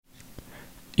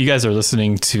You guys are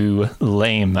listening to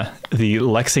LAME, the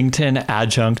Lexington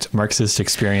Adjunct Marxist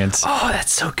Experience. Oh,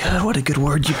 that's so good. What a good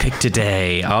word you picked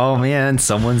today. Oh, man,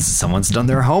 someone's done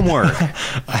their homework.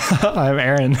 I'm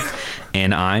Aaron.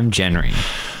 And I'm Jenry.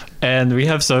 And we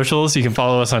have socials. You can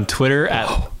follow us on Twitter at...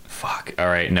 Oh, fuck. All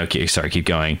right. No, sorry. Keep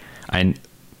going. All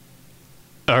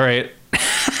right.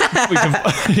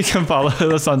 You can follow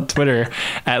us on Twitter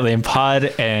at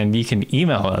LamePod, and you can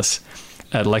email us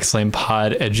at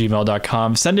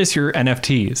lexlamepod@gmail.com. Send us your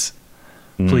NFTs,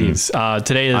 please.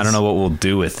 Today is... I don't know what we'll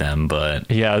do with them, but...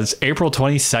 Yeah, it's April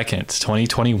 22nd,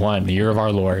 2021, the year of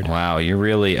our Lord. Wow, you're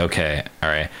really... Okay, all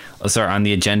right. So on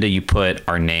the agenda, you put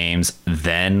our names,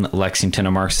 then Lexington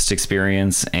A Marxist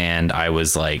Experience, and I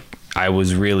was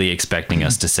really expecting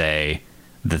us to say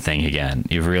the thing again.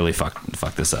 You've really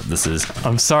fucked this up.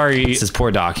 I'm sorry. This is poor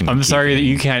document. I'm sorry that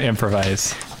you can't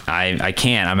improvise. I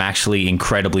can't. I'm actually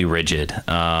incredibly rigid.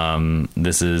 I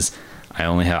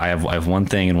have one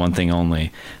thing and one thing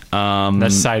only.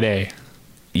 That's side A.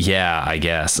 Yeah, I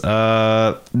guess.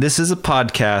 This is a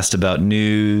podcast about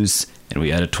news, and we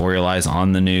editorialize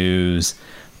on the news.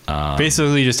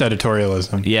 Basically just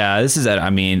editorialism. Yeah, this is... I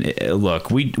mean,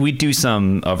 look, we do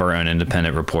some of our own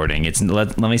independent reporting.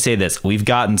 Let me say this. We've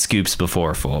gotten scoops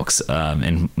before, folks,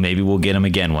 and maybe we'll get them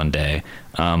again one day,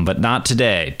 but not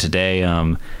today. Today,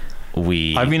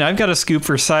 I've got a scoop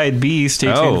for side B.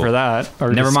 Stay tuned for that.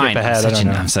 Or never mind. Ahead.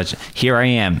 Here I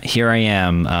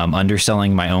am,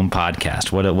 underselling my own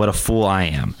podcast. What a fool I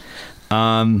am.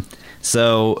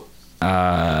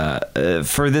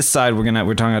 For this side, we're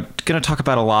gonna talk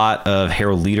about a lot of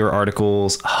Herald Leader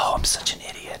articles. Oh, I'm such an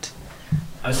idiot.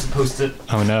 I was supposed to...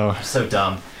 Oh no. I'm so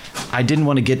dumb. I didn't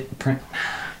want to get print.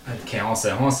 Okay, hold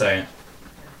on a second.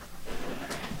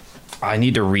 I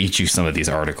need to read you some of these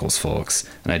articles, folks,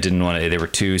 and I didn't want to. They were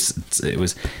too. It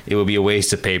would be a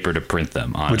waste of paper to print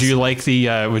them. Honestly. Would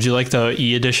you like the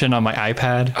e-edition on my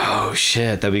iPad? Oh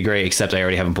shit, that'd be great. Except I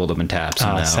already have them pulled up in tabs.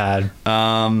 So no. Sad.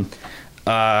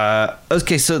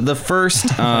 Okay, so the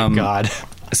first oh my God.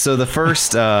 So the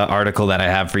first article that I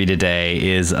have for you today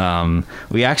is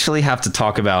we actually have to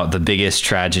talk about the biggest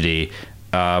tragedy,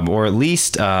 or at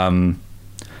least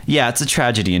yeah, it's a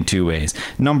tragedy in two ways.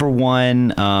 Number one,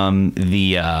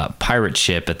 the pirate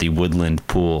ship at the Woodland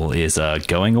Pool is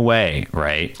going away,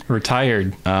 right?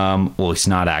 Retired. Well, it's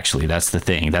not actually. That's the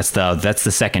thing. That's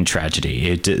the second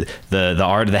tragedy.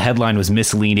 The headline was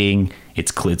misleading.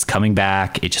 It's coming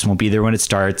back. It just won't be there when it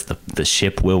starts. The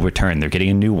ship will return. They're getting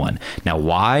a new one. Now,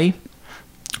 why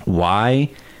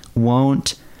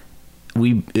won't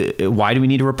we? Why do we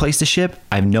need to replace the ship?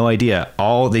 I have no idea.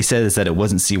 All they said is that it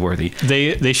wasn't seaworthy.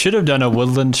 They should have done a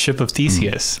Woodland Ship of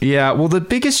Theseus. Yeah. Well, the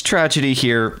biggest tragedy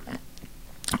here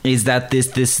is that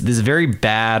this very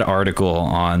bad article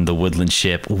on the Woodland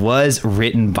ship was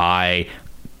written by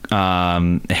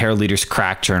Herald Leader's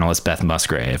crack journalist Beth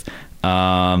Musgrave.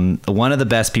 One of the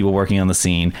best people working on the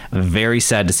scene. Very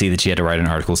sad to see that she had to write an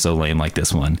article so lame like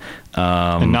this one.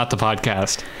 And not the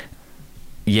podcast.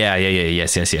 Yeah.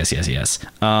 Yes. The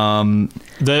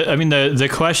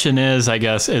question is, I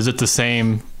guess, is it the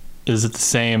same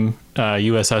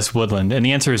USS Woodland? And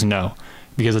the answer is no,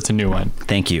 because it's a new one.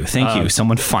 Thank you.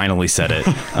 Someone finally said it.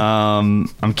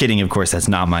 I'm kidding. Of course, that's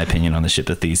not my opinion on the ship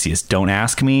of Theseus. Don't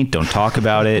ask me. Don't talk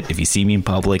about it. If you see me in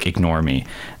public, ignore me.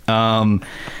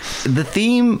 The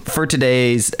theme for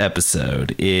today's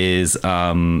episode is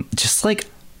just like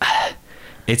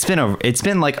it's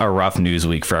been like a rough news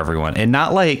week for everyone, and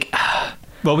not like.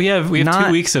 Well, we have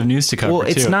 2 weeks of news to cover. Well,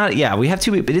 it's too. not. Yeah, we have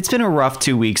 2 weeks, but it's been a rough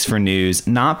 2 weeks for news.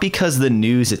 Not because the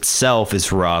news itself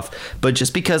is rough, but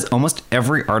just because almost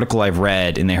every article I've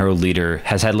read in the Herald Leader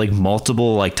has had like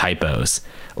multiple like typos,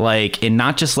 like, and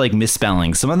not just like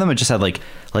misspellings. Some of them have just had like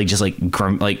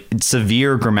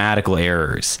severe grammatical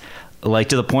errors. Like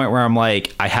to the point where I'm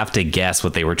like, I have to guess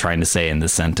what they were trying to say in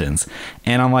this sentence.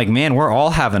 And I'm like, man, we're all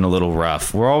having a little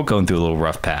rough. We're all going through a little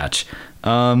rough patch.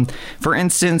 For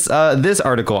instance, this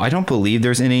article, I don't believe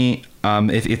there's any,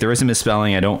 if there is a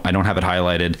misspelling, I don't have it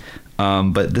highlighted.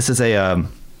 But this is a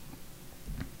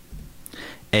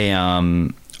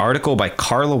article by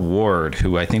Carla Ward,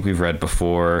 who I think we've read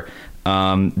before.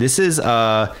 This is,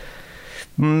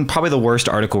 probably the worst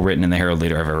article written in the Herald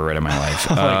Leader I've ever read in my life.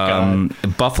 Oh my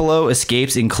God. Buffalo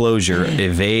escapes enclosure,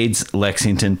 evades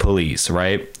Lexington police,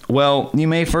 right? Well, you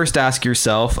may first ask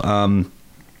yourself,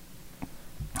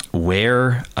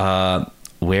 where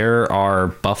are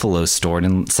buffaloes stored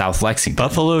in South Lexington?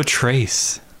 Buffalo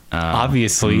Trace,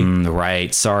 obviously.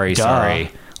 Right. Sorry. Sorry,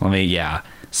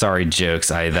 jokes.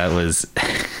 That was...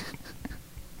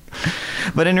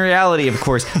 But in reality, of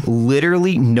course,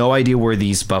 literally no idea where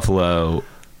these buffalo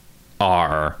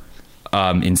are.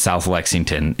 in South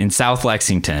Lexington. In South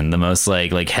Lexington, the most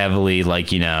like heavily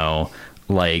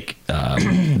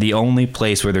the only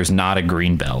place where there's not a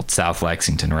green belt, South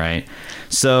Lexington, right?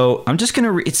 So I'm just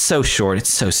gonna. It's so short. It's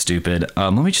so stupid.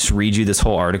 Let me just read you this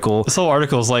whole article. This whole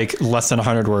article is like less than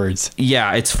 100 words.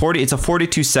 Yeah, it's 40. It's a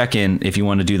 42 second. If you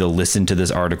want to do the listen to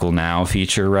this article now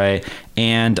feature, right?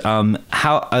 And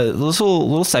how this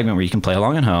little segment where you can play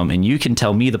along at home, and you can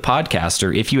tell me, the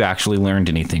podcaster, if you actually learned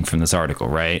anything from this article,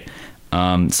 right?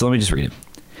 So let me just read it.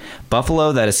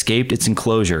 Buffalo that escaped its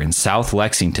enclosure in South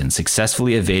Lexington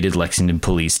successfully evaded Lexington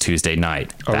police Tuesday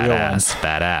night.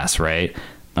 Badass, right?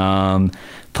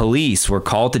 Police were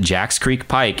called to Jacks Creek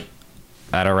Pike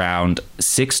at around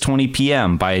 6:20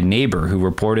 p.m. by a neighbor who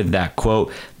reported that,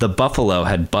 quote, the buffalo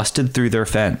had busted through their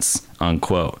fence,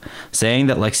 unquote, saying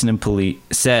that Lexington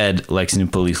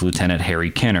Police Lieutenant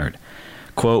Harry Kinnard.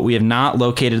 Quote, we have not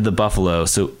located the buffalo,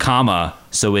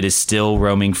 so it is still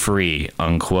roaming free,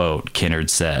 unquote, Kinnard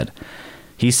said.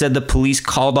 He said the police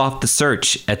called off the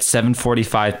search at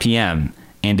 7:45 p.m.,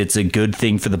 and it's a good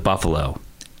thing for the buffalo.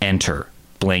 Enter,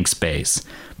 blank space.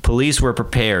 Police were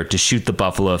prepared to shoot the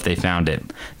buffalo if they found it.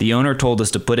 The owner told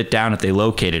us to put it down if they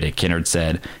located it, Kinnard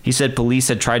said. He said police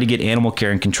had tried to get animal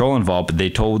care and control involved, but they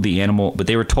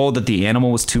were told that the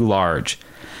animal was too large.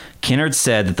 Kinnard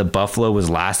said that the buffalo was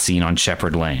last seen on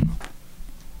Shepherd Lane.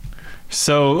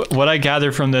 So what I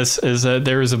gather from this is that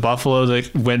there was a buffalo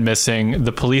that went missing.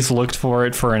 The police looked for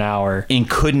it for an hour and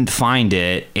couldn't find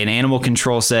it. And animal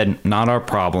control said, not our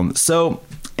problem. So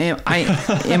am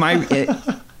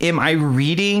I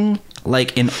reading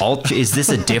like is this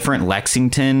a different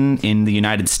Lexington in the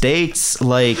United States?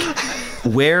 Like,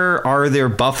 where are there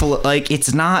buffalo? Like,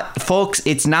 it's not, folks,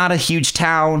 it's not a huge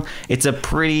town. It's a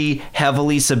pretty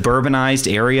heavily suburbanized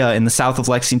area in the south of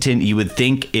Lexington. You would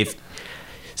think if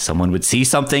someone would see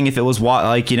something, if it was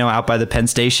out by the Penn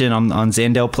Station on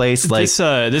Zandale Place. Like,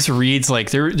 this reads like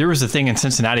there was a thing in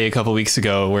Cincinnati a couple weeks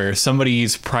ago where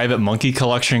somebody's private monkey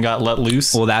collection got let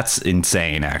loose. Well, that's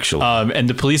insane, actually. And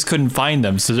the police couldn't find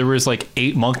them, so there was like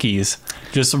 8 monkeys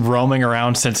just roaming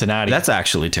around Cincinnati. That's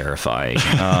actually terrifying.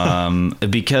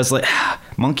 Because like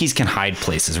monkeys can hide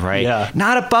places, right? Yeah.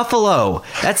 Not a buffalo.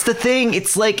 That's the thing.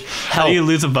 It's like, how do you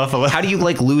lose a buffalo? How do you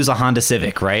like lose a Honda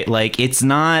Civic, right? Like, it's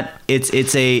not. It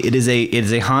is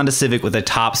a Honda Civic with a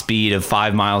top speed of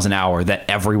 5 miles an hour that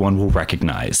everyone will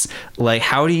recognize. Like,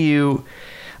 how do you?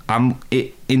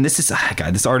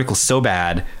 This article's so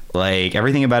bad. Like,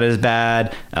 everything about it is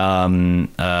bad.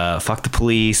 Fuck the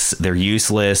police. They're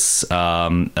useless.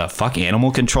 Fuck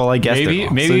animal control, I guess.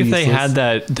 Maybe if they had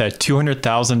that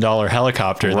 $200,000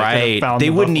 helicopter, right? They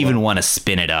wouldn't even want to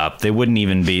spin it up. They wouldn't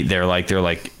even be. They're like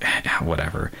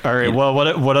whatever. All right. Well,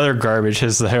 what other garbage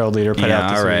has the Herald Leader put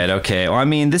out this all right. week? Okay. Well, I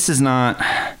mean, this is not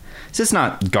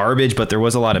garbage, but there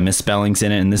was a lot of misspellings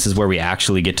in it, and this is where we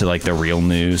actually get to like the real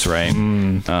news, right?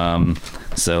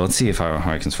 So let's see how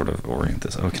I can sort of orient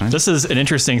this. This is an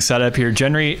interesting setup here.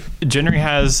 Genry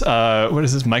has what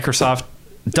is this? Microsoft.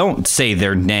 Don't say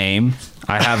their name.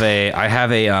 I have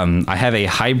a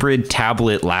hybrid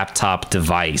tablet laptop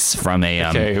device from a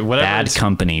bad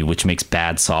company which makes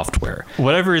bad software.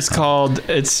 Whatever it's called,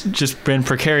 it's just been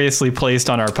precariously placed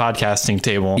on our podcasting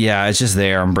table. Yeah, it's just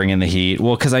there. I'm bringing the heat.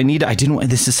 Well, because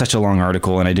this is such a long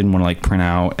article and I didn't want to like print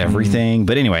out everything.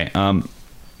 But anyway,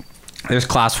 there's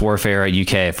class warfare at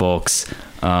UK, folks.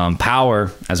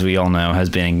 Power, as we all know,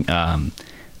 has been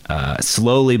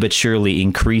slowly but surely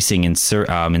increasing and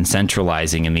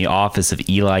centralizing in the office of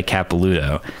Eli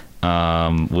Capilouto,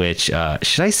 which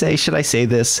should I say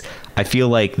this? I feel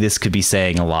like this could be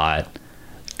saying a lot.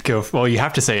 Well, you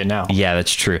have to say it now. Yeah,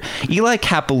 that's true. Eli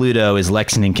Capilouto is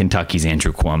Lexington, Kentucky's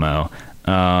Andrew Cuomo.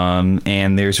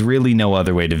 And there's really no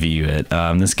other way to view it.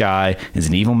 This guy is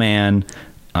an evil man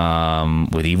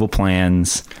with evil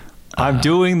plans. I'm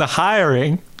doing the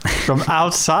hiring from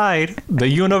outside the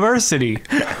university.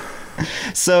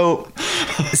 So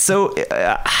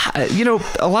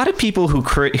a lot of people who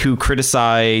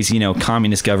criticize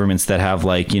communist governments that have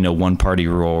one party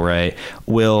rule, right,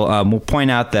 will point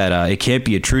out that it can't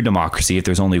be a true democracy if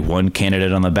there's only one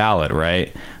candidate on the ballot,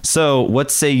 right? So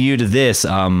what say you to this?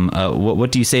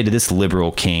 What do you say to this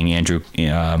liberal king, Andrew?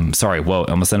 Almost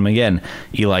said him again,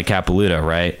 Eli Capilouto,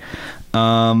 right?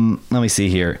 Let me see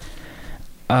here.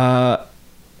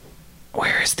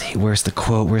 Where's the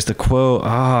quote?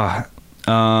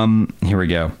 Here we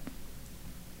go.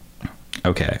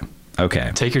 Okay.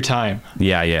 Take your time.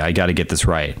 Yeah, I got to get this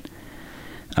right.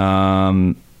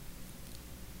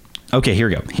 Okay, here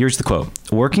we go. Here's the quote.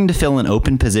 Working to fill an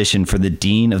open position for the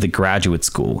Dean of the Graduate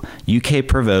School, UK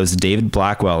Provost David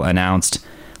Blackwell announced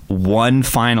one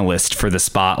finalist for the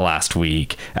spot last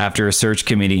week after a search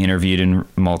committee interviewed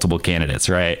multiple candidates,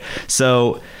 right?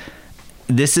 So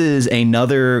this is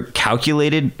another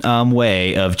calculated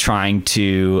way of trying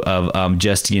to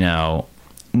just,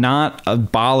 not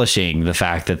abolishing the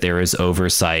fact that there is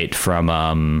oversight from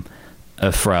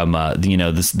the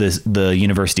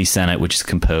university senate, which is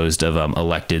composed of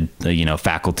elected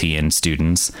faculty and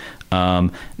students.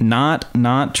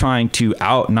 Not trying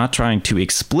to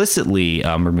explicitly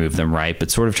remove them, right,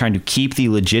 but sort of trying to keep the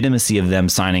legitimacy of them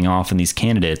signing off on these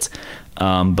candidates,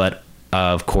 but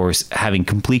of course having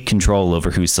complete control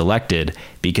over who's selected,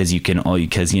 because they can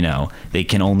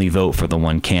only vote for the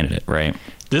one candidate, right?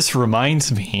 This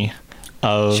reminds me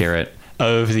of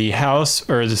the House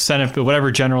or the Senate,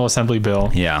 whatever General Assembly bill.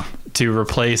 Yeah. To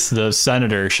replace the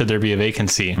senator should there be a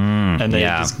vacancy. And they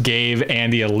just gave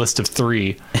Andy a list of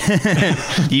 3.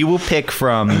 You will pick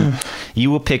from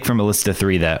a list of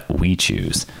 3 that we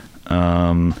choose.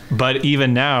 But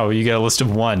even now you get a list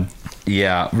of 1.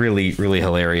 Yeah, really, really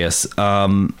hilarious.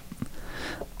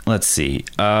 Let's see.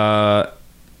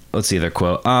 Let's see their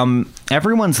quote.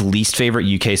 Everyone's least favorite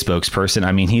UK spokesperson.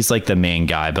 I mean, he's like the main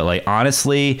guy, but like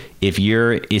honestly, if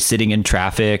you're sitting in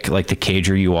traffic like the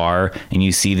cager you are, and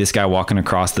you see this guy walking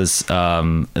across this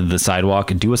the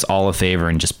sidewalk, do us all a favor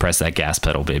and just press that gas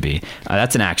pedal, baby.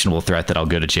 That's an actionable threat that I'll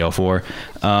go to jail for.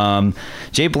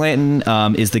 Jay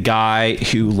Blanton is the guy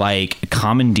who like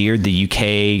commandeered the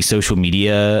UK social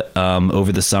media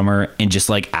over the summer and just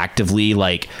like actively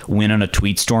like went on a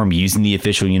tweet storm using the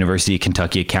official University of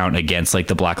Kentucky account against like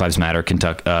the Black Lives Matter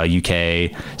UK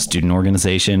student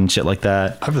organization, shit like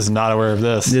that. I was not aware of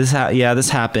this. This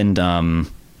happened.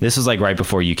 This was like right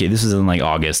before UK. This was in like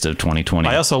August of 2020.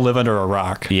 I also live under a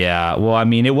rock. Yeah. Well, I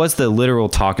mean, it was the literal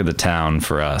talk of the town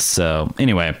for us. So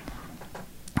anyway,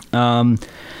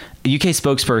 UK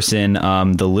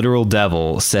spokesperson, the literal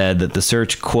devil, said that the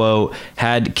search, quote,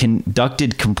 had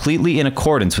conducted completely in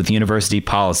accordance with university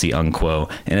policy,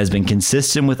 unquote, and has been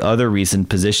consistent with other recent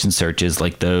position searches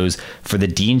like those for the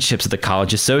deanships of the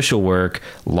College of Social Work,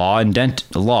 law, and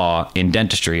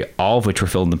dentistry, all of which were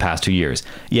filled in the past 2 years.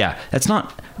 Yeah, that's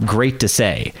not great to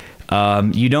say.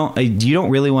 You don't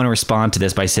really want to respond to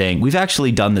this by saying we've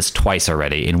actually done this twice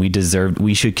already and we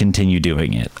should continue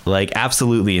doing it. Like,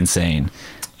 absolutely insane.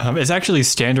 It's actually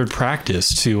standard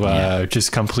practice to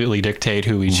just completely dictate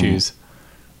who we choose.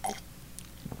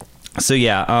 So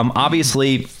yeah,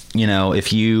 obviously,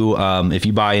 if you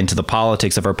buy into the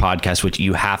politics of our podcast, which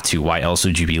you have to, why else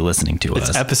would you be listening to us?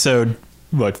 It's episode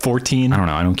 14? I don't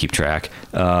know. I don't keep track.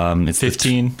 It's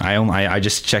 15. I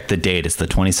just checked the date. It's the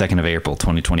 22nd of April,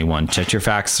 2021. Check your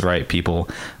facts right, people.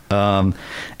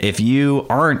 If you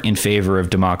aren't in favor of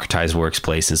democratized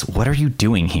workplaces, what are you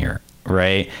doing here?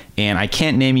 Right. And I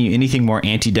can't name you anything more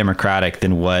anti-democratic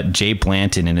than what Jay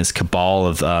Blanton and his cabal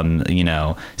of,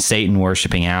 Satan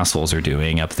worshipping assholes are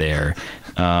doing up there.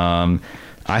 I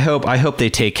hope they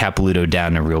take Capilouto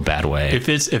down in a real bad way. If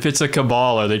it's a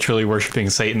cabal, are they truly worshiping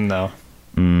Satan, though?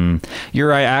 You're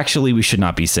right. Actually, we should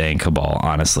not be saying cabal,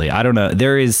 honestly. I don't know.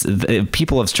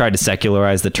 People have tried to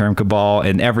secularize the term cabal,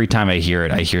 and every time I hear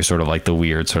it, I hear sort of like the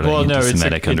weird sort of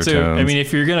anti-Semitic undertones. I mean,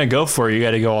 if you're going to go for it, you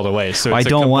got to go all the way. So I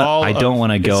don't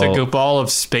want to go. It's a cabal of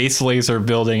space laser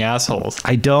building assholes.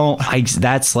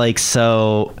 That's like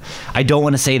so. I don't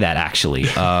want to say that, actually.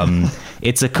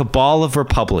 It's a cabal of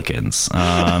Republicans.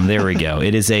 There we go.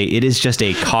 It is just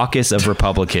a caucus of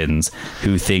Republicans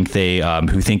who think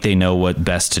they know what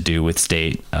best to do with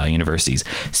state universities.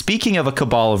 Speaking of a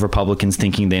cabal of Republicans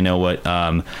thinking they know what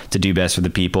to do best for the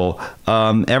people,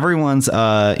 everyone's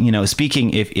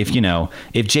speaking.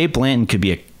 If Jay Blanton could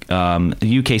be a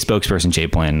UK spokesperson, Jay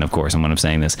Blanton, of course, I'm when I'm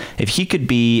saying this. If he could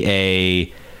be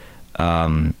a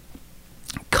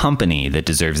company that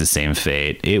deserves the same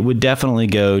fate, it would definitely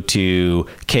go to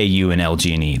KU and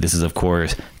LG&E. This is, of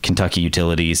course, Kentucky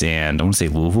Utilities and I want to say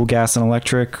Louisville Gas and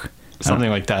Electric. Something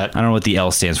like that. I don't know what the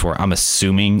L stands for. I'm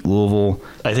assuming Louisville.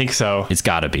 I think so. It's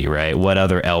got to be, right? What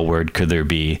other L word could there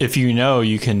be? If you know,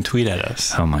 you can tweet at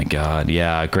us. Oh my God.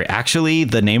 Yeah, great. Actually,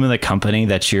 the name of the company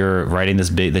that you're doing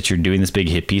this big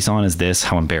hit piece on is this.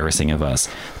 How embarrassing of us.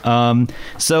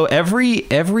 So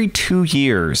every 2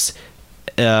 years,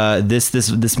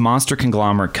 this monster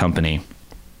conglomerate company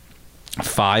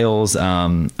files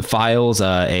a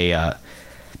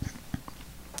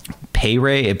pay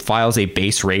rate. It files a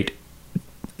base rate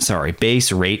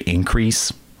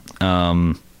increase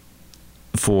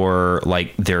for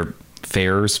like their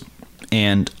fares,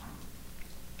 and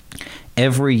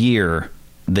every year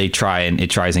it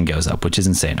tries and goes up, which is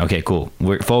insane. Okay, cool.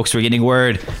 We're getting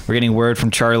word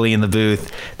from Charlie in the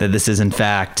booth that this is in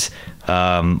fact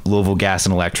Louisville Gas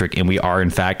and Electric, and we are in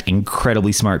fact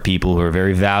incredibly smart people who are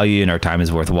very valued, and our time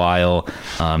is worthwhile,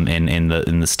 and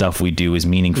the stuff we do is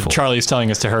meaningful. Charlie's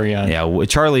telling us to hurry on. Yeah,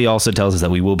 Charlie also tells us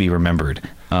that we will be remembered,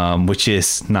 which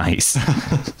is nice.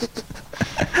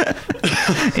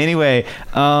 Anyway,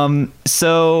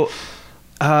 so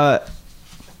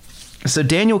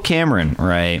Daniel Cameron,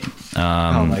 right?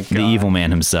 Oh my God. The evil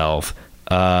man himself,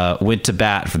 went to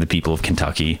bat for the people of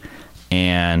Kentucky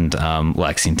and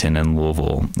Lexington and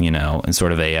Louisville, and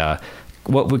sort of a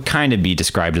what would kind of be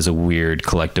described as a weird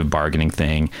collective bargaining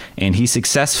thing. And he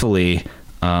successfully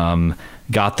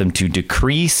got them to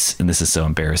decrease, and this is so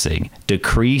embarrassing,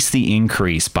 decrease the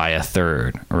increase by a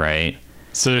third, right?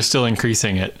 So they're still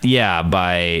increasing it. Yeah,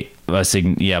 by a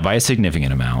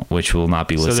significant amount, which will not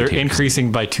be listed. So they're here.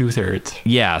 increasing by 2/3.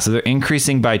 Yeah, so they're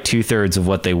increasing by 2/3 of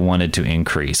what they wanted to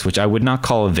increase, which I would not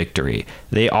call a victory.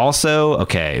 They also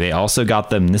got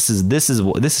them. This is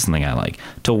something I like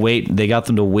to wait. They got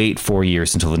them to wait 4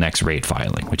 years until the next rate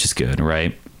filing, which is good,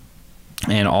 right?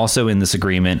 And also in this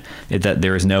agreement that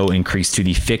there is no increase to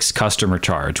the fixed customer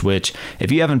charge, which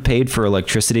if you haven't paid for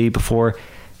electricity before,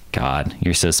 God,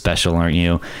 you're so special, aren't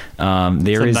you?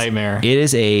 There is a nightmare.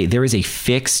 There is a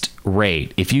fixed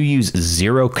rate. If you use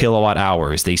 0 kilowatt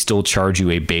hours, they still charge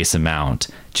you a base amount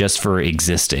just for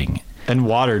existing. And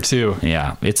water too.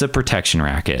 Yeah, it's a protection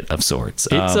racket of sorts.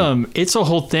 It's a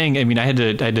whole thing. I mean, I had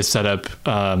to set up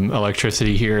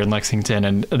electricity here in Lexington,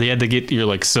 and they had to get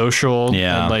your social.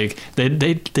 Yeah, and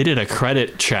they did a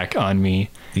credit check on me.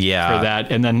 Yeah, for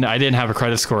that, and then I didn't have a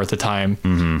credit score at the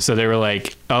time, so they were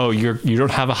like, "Oh, you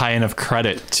don't have a high enough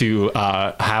credit to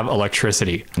have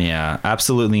electricity." Yeah,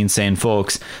 absolutely insane,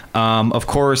 folks. Of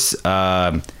course,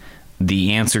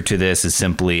 the answer to this is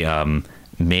simply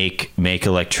make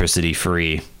electricity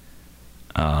free,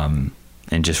 and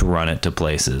just run it to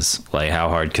places. Like, how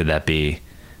hard could that be?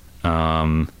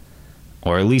 Or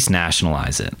at least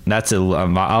nationalize it. That's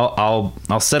I'll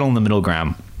settle in the middle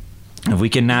ground. If we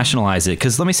can nationalize it,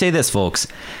 because let me say this, folks,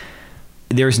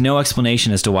 there's no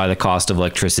explanation as to why the cost of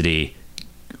electricity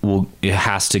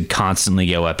has to constantly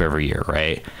go up every year,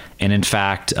 right? And in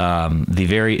fact, the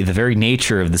very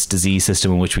nature of this disease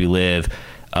system in which we live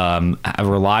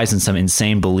relies on some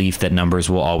insane belief that numbers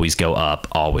will always go up,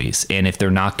 always. And if they're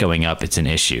not going up, it's an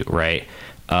issue, right?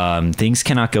 Things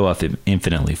cannot go up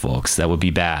infinitely, folks. That would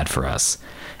be bad for us.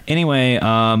 Anyway,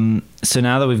 so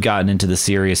now that we've gotten into the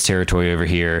serious territory over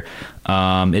here,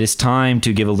 it is time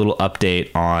to give a little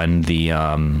update on the what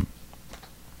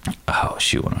am I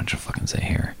trying to fucking say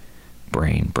here?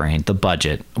 Brain. The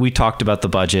budget. We talked about the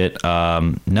budget.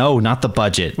 No, not the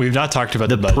budget. We've not talked about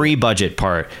the pre-budget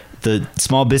part. The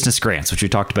small business grants, which we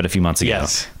talked about a few months ago.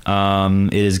 Yes.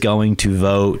 It is going to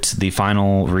vote. The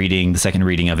final reading, the second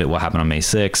reading of it will happen on May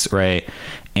 6th, right?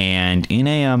 And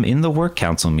in the work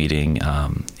council meeting,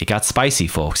 it got spicy,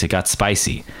 folks. It got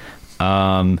spicy.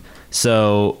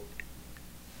 So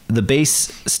the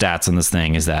base stats on this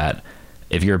thing is that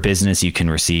if you're a business, you can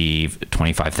receive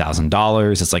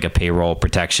 $25,000. It's like a payroll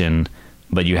protection,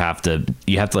 but you have to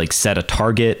like set a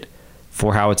target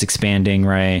for how it's expanding,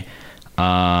 right?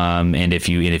 And if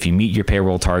you meet your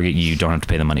payroll target, you don't have to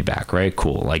pay the money back, right?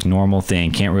 Cool, like normal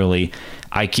thing. Can't really.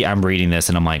 I'm reading this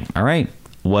and I'm like, all right,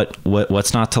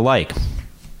 what's not to like?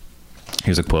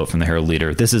 Here's a quote from the Herald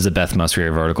Leader. This is a Beth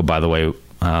Musgrave article, by the way.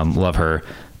 Love her.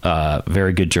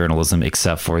 Very good journalism,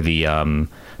 except for the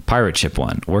pirate ship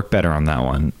one. Work better on that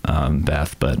one,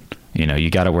 Beth. But you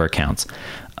got it where it counts.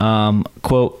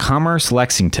 Quote, Commerce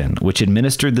Lexington, which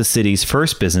administered the city's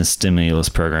first business stimulus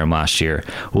program last year,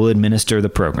 will administer the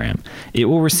program. It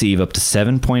will receive up to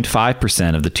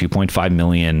 7.5% of the $2.5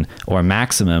 million, or a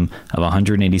maximum of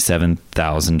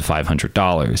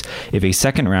 $187,500. If a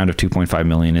second round of $2.5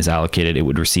 million is allocated, it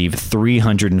would receive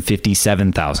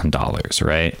 $357,000,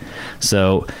 right?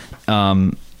 So,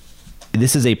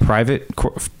 this is a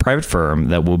private firm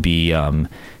that will be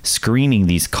screening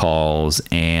these calls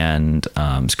and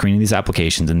screening these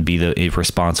applications and be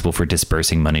responsible for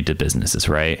dispersing money to businesses,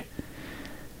 right?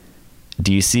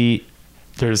 Do you see?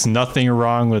 There's nothing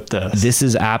wrong with this. This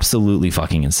is absolutely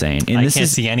fucking insane. And I can't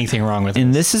see anything wrong with it.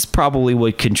 And this is probably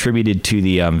what contributed to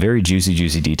the very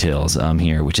juicy details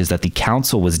here, which is that the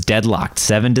council was deadlocked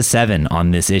 7-7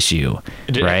 on this issue,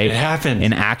 right? It happened.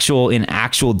 In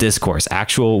actual discourse,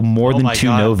 more than two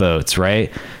no votes,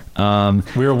 right?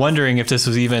 We were wondering if this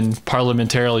was even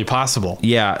parliamentarily possible.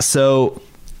 Yeah, so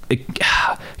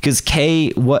because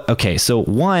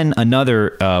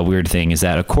another weird thing is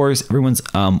that, of course, everyone's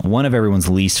one of everyone's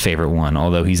least favorite one,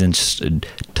 although he's in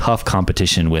tough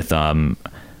competition with Fred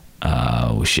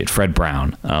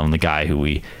Brown, the guy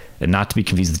who not to be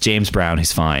confused with James Brown,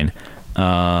 who's fine,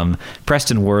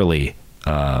 Preston Worley,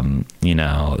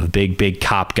 the big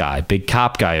cop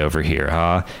guy over here,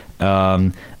 huh?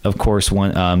 Of course,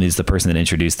 one is the person that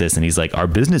introduced this, and he's like, our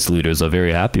business leaders are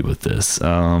very happy with this.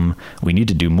 We need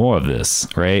to do more of this,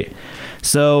 right?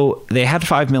 So they had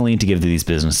 $5 million to give to these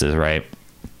businesses, right?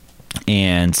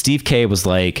 And Steve K was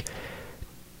like,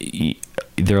 he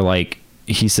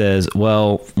says,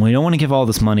 well, we don't want to give all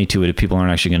this money to it if people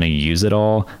aren't actually going to use it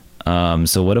all.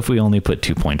 So what if we only put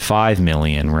 2.5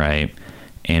 million, right?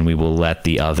 And we will let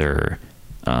the other,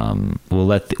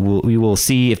 we will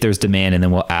see if there's demand, and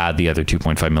then we'll add the other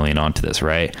 2.5 million onto this,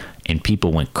 right? And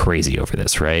people went crazy over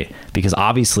this, right? Because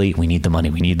obviously we need the money.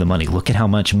 Look at how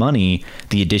much money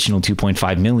the additional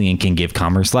 2.5 million can give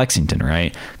Commerce Lexington,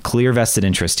 right? Clear vested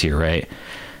interest here, right?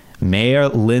 Mayor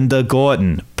Linda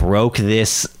Gordon broke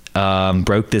this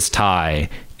tie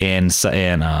and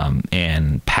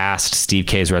passed Steve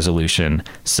K's resolution.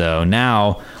 So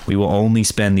now we will only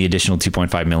spend the additional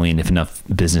 2.5 million if enough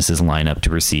businesses line up to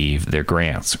receive their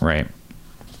grants, right?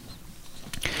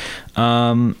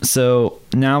 So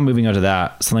now moving on to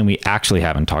that, something we actually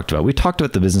haven't talked about. We talked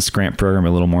about the business grant program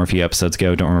a little more a few episodes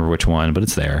ago. Don't remember which one, but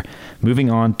it's there.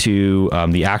 Moving on to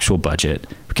the actual budget.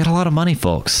 We got a lot of money,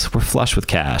 folks. We're flush with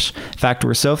cash. In fact,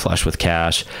 we're so flush with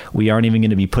cash, we aren't even going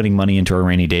to be putting money into our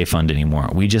rainy day fund anymore.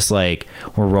 We just we're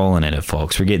rolling in it,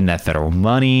 folks. We're getting that federal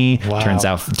money. Wow.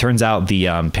 Turns out the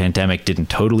pandemic didn't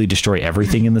totally destroy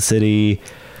everything in the city.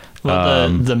 Well,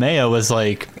 the mayor was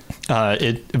like,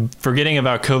 forgetting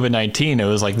about COVID-19, it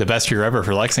was like the best year ever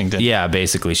for Lexington. Yeah,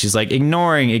 basically. She's like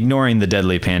ignoring the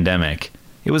deadly pandemic.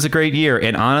 It was a great year.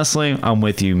 And honestly, I'm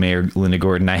with you, Mayor Linda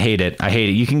Gordon. I hate it.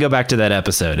 You can go back to that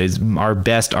episode. It's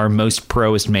our most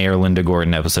proest Mayor Linda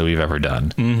Gordon episode we've ever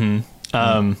done.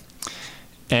 Mm-hmm.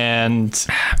 And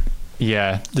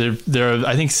yeah,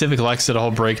 I think Civic Lex did a whole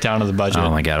breakdown of the budget.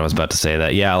 Oh my God, I was about to say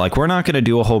that. Yeah, we're not going to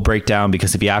do a whole breakdown,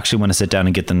 because if you actually want to sit down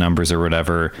and get the numbers or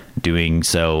whatever, doing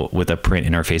so with a print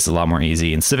interface is a lot more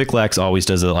easy. And Civic Lex always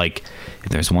does it if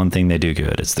there's one thing they do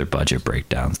good, it's their budget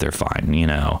breakdowns. They're fine,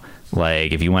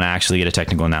 if you want to actually get a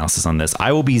technical analysis on this,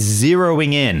 I will be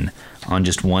zeroing in on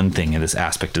just one thing in this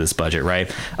aspect of this budget,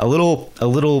 right?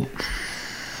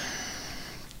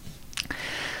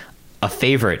 A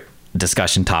favorite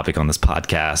discussion topic on this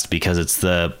podcast, because it's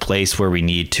the place where we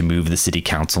need to move the city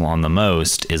council on the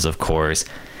most, is of course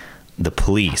the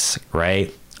police,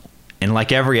 right? And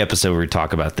like every episode we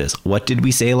talk about this, what did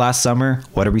we say last summer?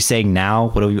 What are we saying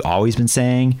now? What have we always been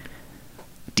saying?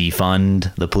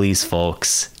 Defund the police,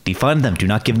 folks. Defund them. Do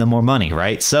not give them more money,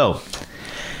 right? So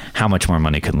how much more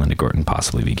money could Linda Gordon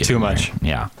possibly be getting? Too much.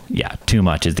 Yeah. Too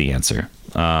much is the answer.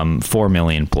 4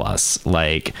 million plus.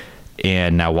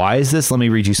 And now, why is this? Let me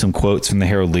read you some quotes from the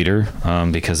Herald Leader,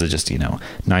 because it just,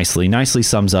 nicely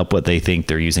sums up what they think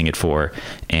they're using it for.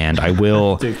 And I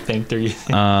will I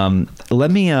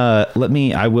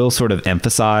will sort of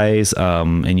emphasize,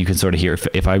 and you can sort of hear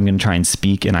if I'm going to try and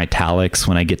speak in italics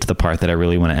when I get to the part that I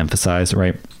really want to emphasize,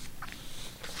 right?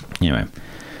 Anyway,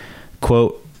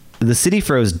 quote, the city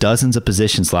froze dozens of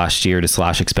positions last year to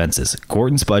slash expenses.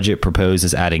 Gordon's budget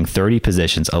proposes adding 30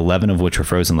 positions, 11 of which were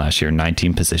frozen last year.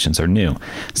 19 positions are new.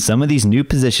 Some of these new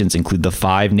positions include the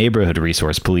 5 neighborhood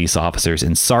resource police officers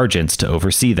and sergeants to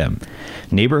oversee them.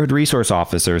 Neighborhood resource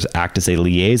officers act as a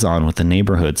liaison with the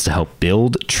neighborhoods to help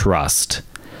build trust.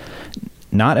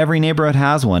 Not every neighborhood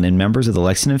has one, and members of the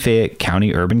Lexington Fayette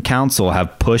County Urban Council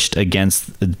have pushed have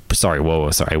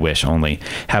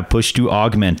pushed to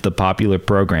augment the popular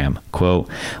program. Quote,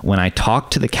 when I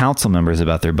talked to the council members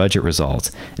about their budget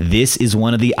results, this is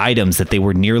one of the items that they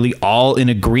were nearly all in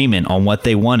agreement on what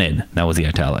they wanted. That was the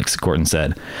italics, Gordon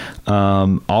said.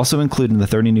 Also included in the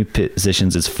 30 new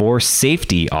positions is 4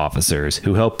 safety officers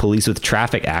who help police with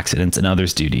traffic accidents and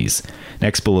others' duties.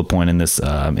 Next bullet point in this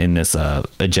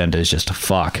agenda is just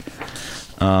fuck.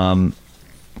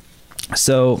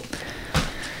 So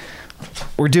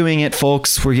we're doing it,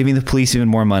 folks. We're giving the police even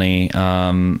more money.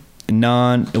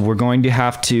 We're going to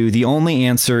have to. The only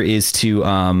answer is to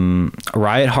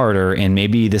riot harder, and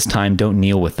maybe this time don't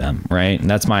kneel with them. Right? And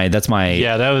that's my my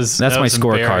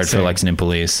scorecard for Lexington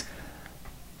Police.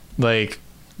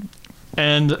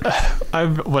 And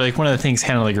one of the things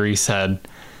Hannah Legree said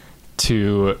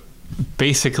to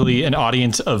basically an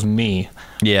audience of me.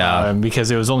 Yeah, because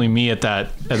it was only me at that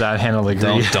Hannah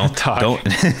Legree talk. Don't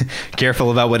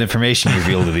careful about what information you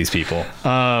reveal to these people.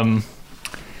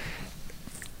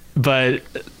 But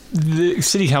the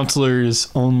city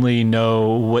councilors only know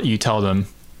what you tell them.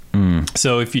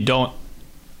 So if you don't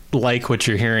like what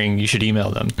you're hearing, you should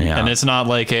email them. Yeah. And it's not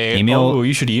like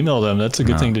you should email them. That's a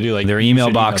good thing to do. Like their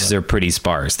email boxes are pretty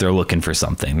sparse. They're looking for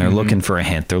something. They're looking for a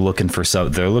hint. They're looking for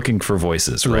they're looking for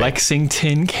voices. Right?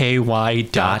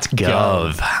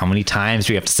 LexingtonKY.gov. How many times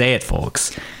do we have to say it,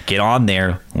 folks? Get on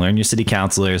there, learn your city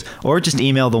councilors, or just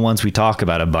email the ones we talk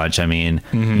about a bunch. I mean,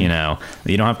 you know,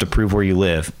 you don't have to prove where you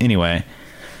live. Anyway,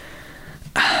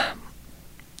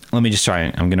 let me just try.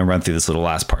 I'm going to run through this little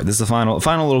last part. This is the final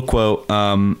little quote,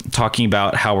 talking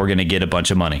about how we're going to get a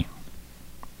bunch of money.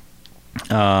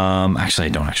 Actually, I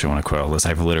don't actually want to quote all this.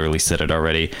 I've literally said it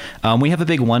already. We have a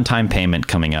big one-time payment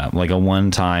coming up, like a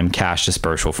one-time cash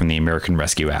dispersal from the American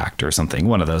Rescue Act or something,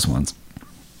 one of those ones.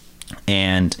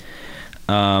 And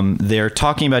they're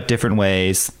talking about different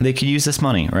ways they could use this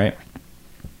money, right?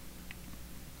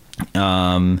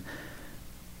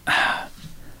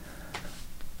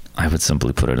 I would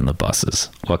simply put it in the buses.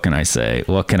 What can I say?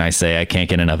 I can't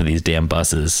get enough of these damn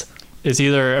buses. It's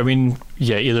either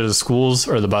the schools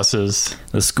or the buses.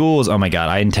 The schools, oh my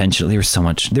God, there was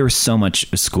so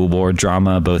much school board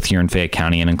drama, both here in Fayette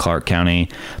County and in Clark County.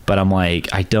 But I'm like,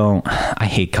 I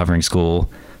hate covering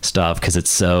school stuff because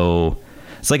it's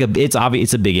obvious.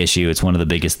 It's a big issue. It's one of the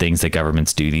biggest things that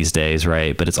governments do these days,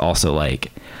 right? But it's also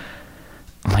like,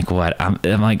 I'm like, what? I'm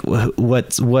like,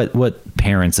 what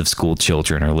parents of school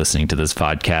children are listening to this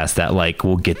podcast that like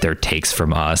will get their takes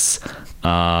from us?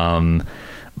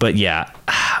 But yeah,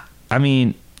 I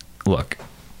mean, look,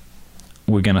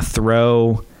 we should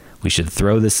throw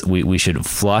this. We should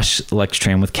flush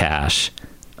Electran with cash.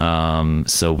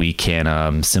 So we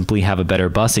can simply have a better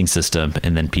busing system,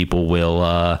 and then people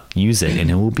will use it,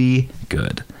 and it will be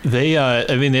good. They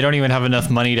don't even have enough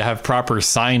money to have proper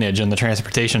signage in the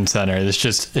transportation center. It's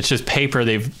just paper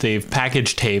they've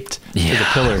package taped to the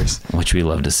pillars, which we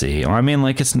love to see. Or I mean,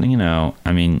 like it's whatever.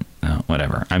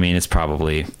 I mean,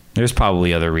 there's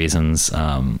probably other reasons.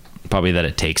 Probably that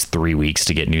it takes 3 weeks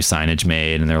to get new signage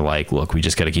made, and they're like, look, we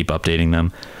just got to keep updating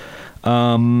them.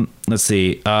 Let's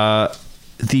see. The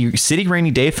City Rainy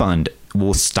Day Fund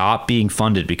will stop being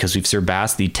funded because we've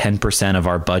surpassed the 10% of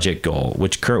our budget goal,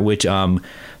 which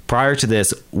prior to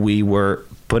this, we were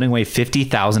putting away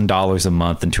 $50,000 a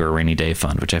month into a rainy day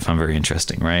fund, which I found very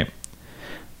interesting, right?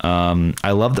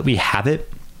 I love that we have it.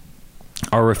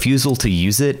 Our refusal to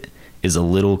use it is a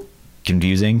little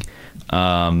confusing.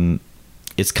 It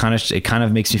kind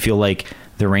of makes me feel like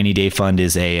the rainy day fund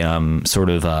is a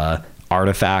sort of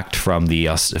artifact from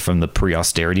the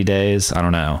pre-austerity days. I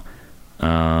don't know.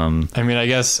 I mean, I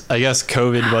guess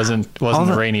COVID wasn't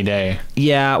the rainy day.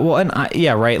 Yeah, well, and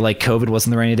right. Like COVID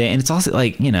wasn't the rainy day, and it's also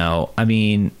like, you know, I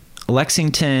mean,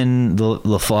 Lexington, the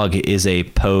Laflug is a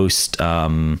post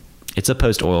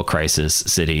oil crisis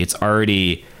city. It's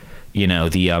already, you know,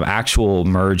 the actual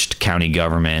merged county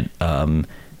government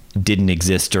didn't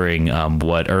exist during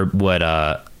what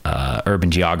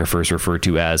urban geographers refer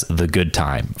to as the good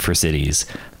time for cities.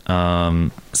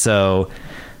 So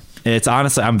it's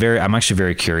honestly, I'm actually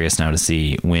very curious now to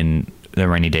see when the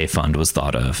rainy day fund was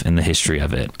thought of in the history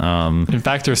of it. In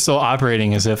fact, they're still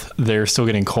operating as if they're still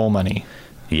getting coal money.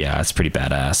 Yeah, it's pretty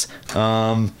badass.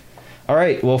 All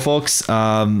right, well, folks,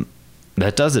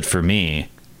 that does it for me.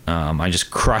 I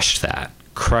just crushed that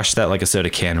like a soda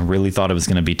can. Really thought it was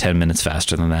going to be 10 minutes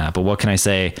faster than that. But what can I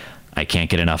say? I can't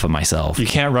get enough of myself. You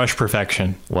can't rush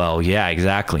perfection. Well, yeah,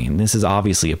 exactly. And this is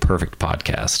obviously a perfect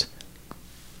podcast.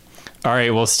 All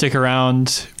right, well, stick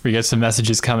around. We get some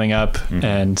messages coming up,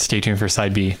 and stay tuned for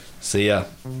Side B. See ya.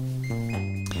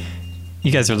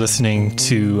 You guys are listening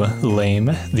to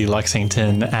LAME, the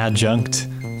Lexington Adjunct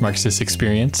Marxist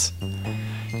Experience.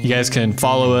 You guys can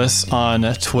follow us on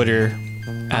Twitter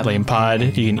at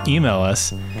LamePod. You can email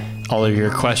us all of your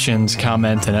questions,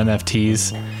 comments, and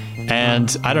NFTs.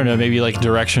 And I don't know, maybe like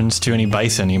directions to any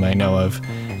bison you might know of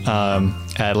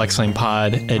at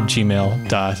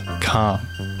lexlamepod@gmail.com.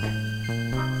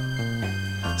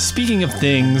 Speaking of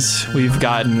things we've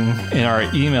gotten in our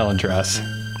email address,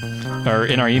 or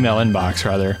in our email inbox,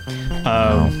 rather.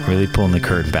 Really pulling the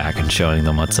curtain back and showing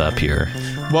them what's up here.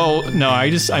 Well, no,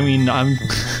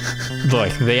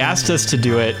 look, they asked us to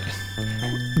do it.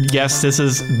 Yes, we're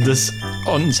shills.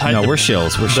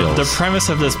 We're shills. The premise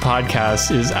of this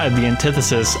podcast is the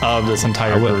antithesis of this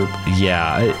entire group.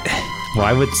 Yeah. Well,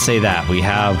 I would say that we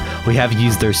have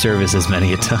used their services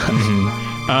many a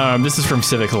time. This is from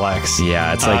Civic Lex.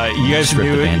 Yeah, it's like you guys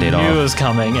knew it was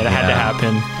coming. It had to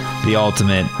happen. The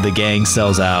ultimate. The gang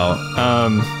sells out.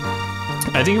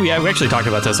 I think we actually talked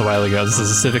about this a while ago. This is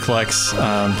a Civic Lex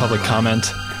public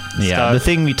comment. Yeah, stuff. The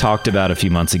thing we talked about a few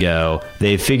months ago.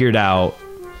 They've figured out.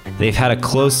 They've had a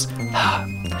close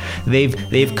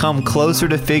they've come closer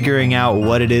to figuring out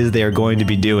what it is they are going to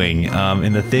be doing.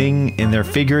 And they're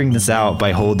figuring this out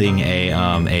by holding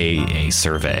a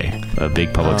survey, a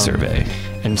big public survey.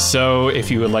 And so if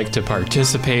you would like to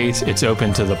participate, it's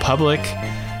open to the public.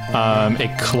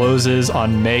 It closes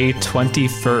on May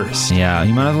 21st. Yeah,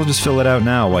 you might as well just fill it out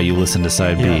now while you listen to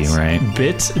side B, right?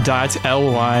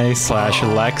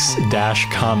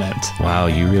 bit.ly/lex-comment. Wow,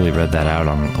 you really read that out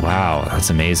wow, that's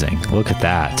amazing. Look at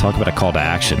that. Talk about a call to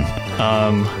action.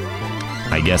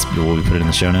 I guess will we put it in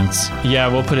the show notes? Yeah,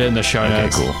 we'll put it in the show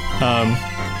notes. Okay, cool.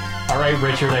 All right,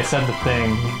 Richard, I said the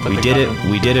thing. We did it.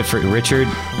 We did it for Richard.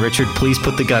 Richard, please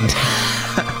put the gun down.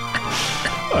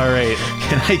 All right.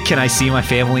 Can I see my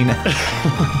family now?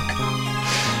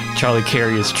 Charlie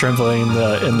Carey is trembling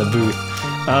in the booth.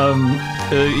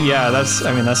 Yeah, that's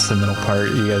the middle part.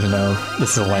 You guys know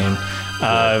this is lame.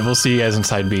 We'll see you guys in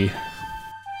side B.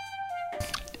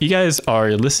 You guys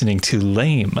are listening to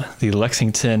Lame, the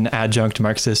Lexington Adjunct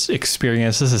Marxist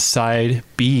Experience. This is side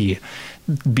B.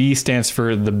 B stands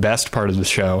for the best part of the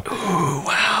show. Ooh,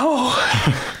 wow.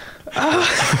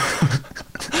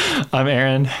 I'm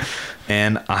Aaron.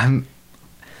 And I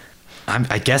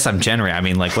guess I'm Jenry. I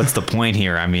mean, like, what's the point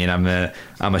here? I mean,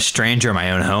 I'm a stranger in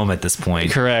my own home at this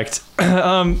point. Correct.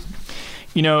 You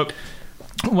know,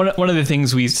 one of the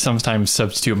things we sometimes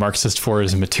substitute Marxist for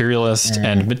is materialist,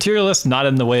 and materialist not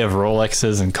in the way of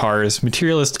Rolexes and cars,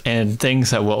 materialist and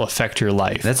things that will affect your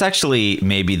life. That's actually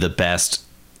maybe the best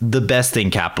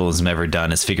thing capitalism ever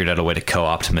done is figured out a way to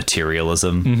co-opt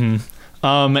materialism. Mm-hmm.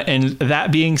 And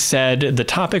that being said, the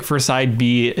topic for side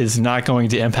B is not going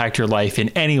to impact your life in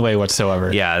any way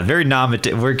whatsoever. Yeah, very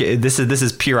this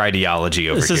is pure ideology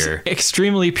over here. This is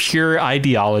extremely pure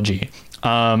ideology.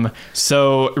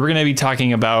 So we're going to be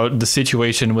talking about the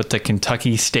situation with the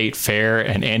Kentucky State Fair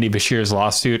and Andy Beshear's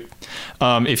lawsuit.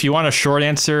 If you want a short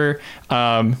answer,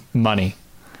 money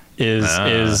is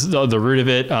the root of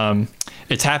it.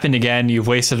 It's happened again. You've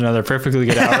wasted another perfectly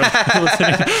good hour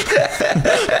listening.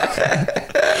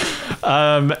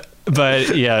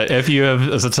 But yeah, if you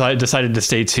have decided to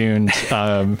stay tuned,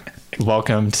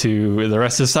 welcome to the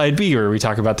rest of side B, where we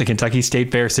talk about the Kentucky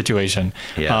State Fair situation.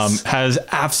 Yes. Has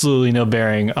absolutely no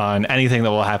bearing on anything that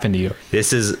will happen to you.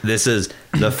 This is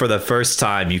for the first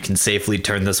time you can safely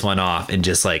turn this one off and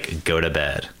just like go to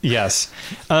bed. Yes.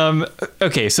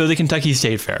 Okay. So the Kentucky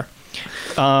State Fair.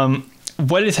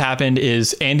 What has happened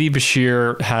is Andy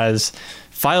Beshear has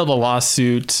filed a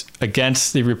lawsuit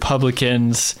against the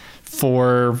Republicans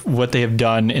for what they have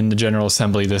done in the General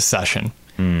Assembly this session.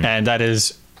 And that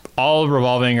is all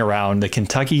revolving around the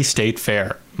Kentucky State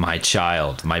Fair. My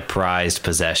child, my prized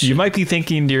possession. You might be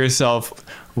thinking to yourself,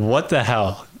 what the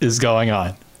hell is going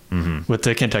on with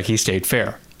the Kentucky State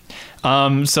Fair?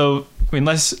 So I mean,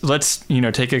 let's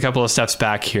take a couple of steps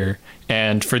back here.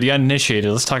 And for the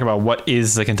uninitiated, let's talk about what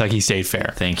is the Kentucky State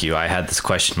Fair. Thank you. I had this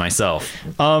question myself.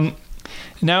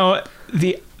 Now,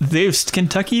 the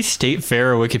Kentucky State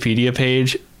Fair Wikipedia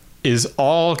page is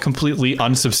all completely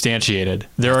unsubstantiated.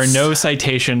 There are no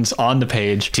citations on the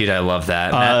page. Dude, I love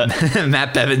that.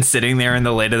 Matt Bevin sitting there in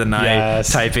the late of the night,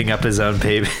 typing up his own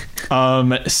paper.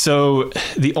 So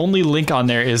the only link on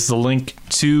there is the link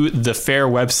to the fair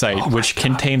website, which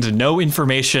contains no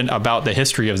information about the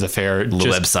history of the fair,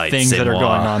 just things that are going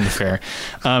on in the fair.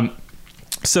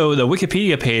 So the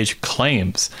Wikipedia page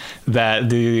claims that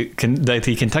the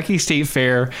Kentucky State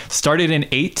Fair started in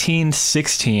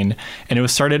 1816, and it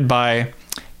was started by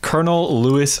Colonel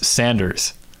Lewis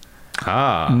Sanders.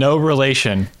 No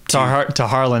relation to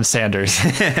Harlan Sanders.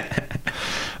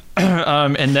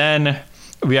 And then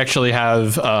we actually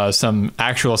have some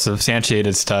actual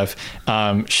substantiated stuff.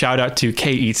 Shout out to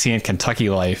KEC and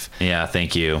Kentucky Life. Yeah,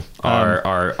 thank you.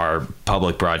 Our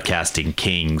public broadcasting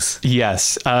kings.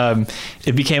 Yes.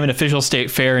 It became an official state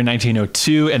fair in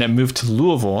 1902, and it moved to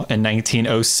Louisville in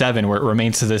 1907, where it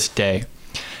remains to this day.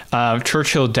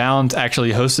 Churchill Downs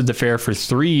actually hosted the fair for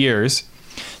 3 years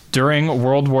during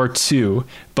World War II,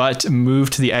 but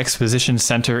moved to the Exposition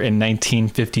Center in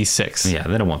 1956. Yeah,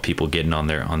 they don't want people getting on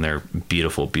their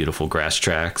beautiful, beautiful grass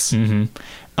tracks.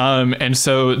 And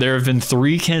so there have been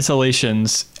 3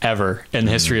 cancellations ever in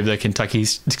the history of the Kentucky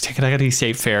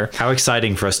State Fair. How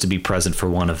exciting for us to be present for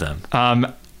one of them.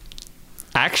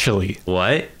 Actually.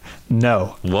 What?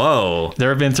 No. Whoa. There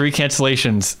have been 3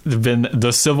 cancellations. There have been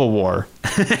the Civil War,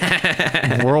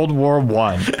 World War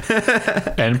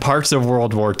I, and parts of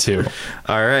World War II.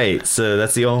 All right. So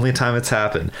that's the only time it's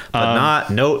happened. But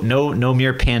no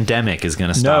mere pandemic is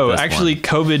going to stop this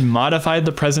COVID modified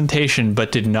the presentation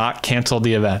but did not cancel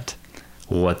the event.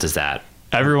 What does that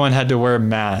Everyone had to wear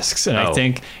masks, and Oh.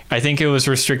 I think it was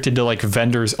restricted to like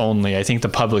vendors only. I think the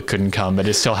public couldn't come, but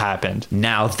it still happened.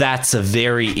 Now that's a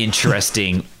very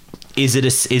interesting. Is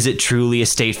it truly a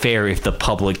state fair if the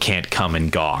public can't come and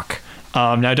gawk?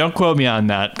 Now, don't quote me on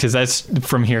that because that's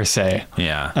from hearsay.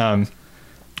 Yeah.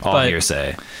 All but-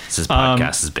 hearsay. This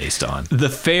podcast is based on. The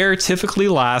fair typically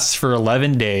lasts for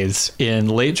 11 days in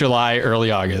late July,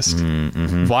 early August.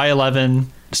 Why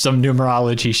 11? Some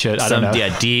numerology shit. I don't know.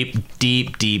 Yeah,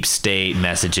 deep state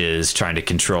messages trying to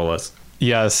control us.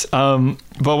 Yes. But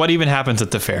what even happens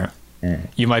at the fair?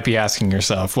 You might be asking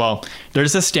yourself. Well,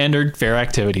 there's the standard fair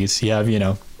activities. You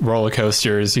have, roller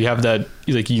coasters. You have that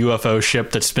like UFO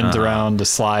ship that spins around, the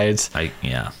slides,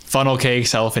 Yeah. funnel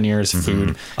cakes, elephant ears,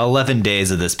 food. 11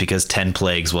 days of this because 10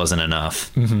 plagues wasn't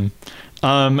enough. And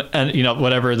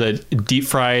whatever the deep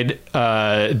fried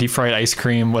ice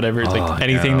cream, whatever, like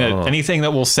anything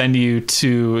that will send you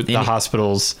to the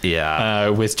hospitals. Yeah.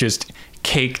 With just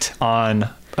caked on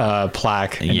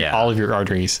plaque in all of your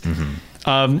arteries.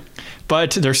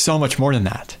 But there's so much more than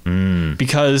that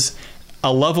because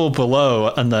a level below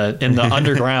in the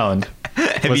underground.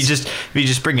 If you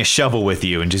just bring a shovel with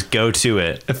you and just go to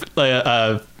it.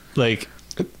 Like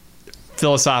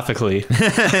philosophically.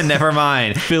 Never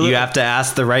mind. You have to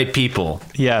ask the right people.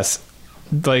 Yes.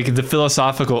 Like the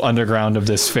philosophical underground of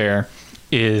this fair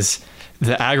is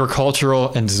the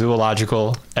agricultural and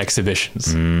zoological exhibitions.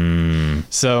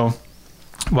 So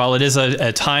while it is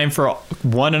a time for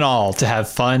one and all to have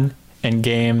fun and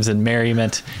games and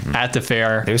merriment at the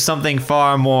fair, There's something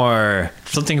far more,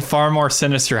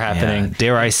 sinister happening.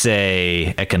 dare I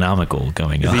say, economical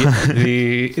going on.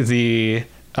 The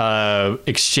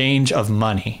exchange of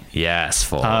money. Yes,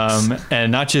 folks.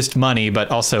 And not just money, but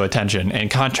also attention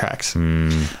and contracts.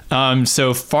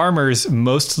 So farmers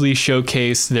mostly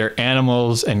showcase their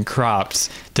animals and crops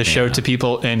to show to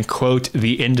people in, quote,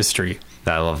 the industry.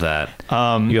 I love that.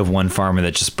 You have one farmer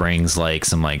that just brings like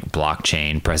some like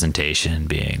blockchain presentation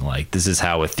being like, this is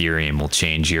how Ethereum will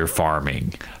change your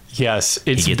farming. Yes,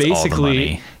 it's He gets all the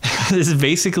money. this is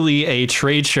basically a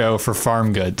trade show for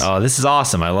farm goods. Oh, this is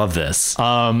awesome. I love this.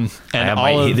 And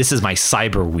This is my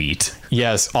cyber wheat.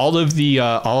 yes, all of the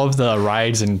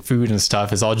rides and food and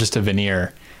stuff is all just a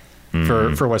veneer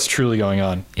for what's truly going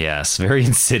on. Yes, very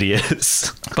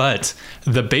insidious. But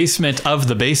the basement of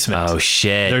the basement. Oh,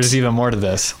 shit. There's even more to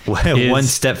this. One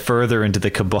is step further into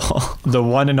the cabal. the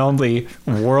one and only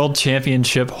World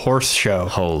Championship Horse Show.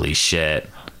 Holy shit.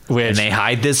 Which, And they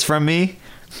hide this from me?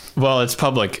 well, it's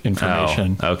public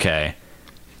information. Oh, okay.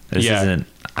 This Yeah. isn't...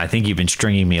 I think you've been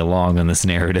stringing me along on this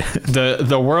narrative.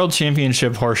 The World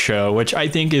Championship Horse Show, which I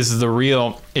think is the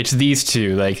real, it's these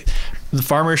two, like the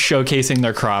farmers showcasing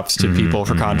their crops to people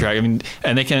for contract. I mean,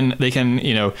 and they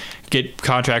can get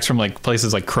contracts from like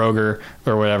places like Kroger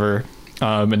or whatever,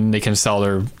 and they can sell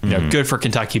their good for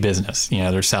Kentucky business.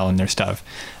 They're selling their stuff.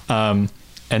 And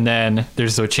then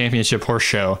there's the Championship Horse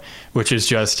Show, which is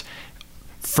just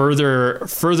further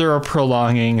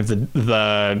prolonging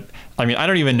the I mean, I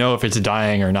don't even know if it's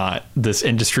dying or not, this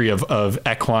industry of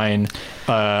equine.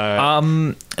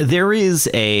 There is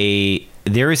a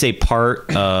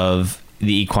part of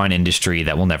the equine industry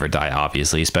that will never die,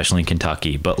 obviously, especially in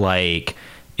Kentucky. But like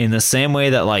in the same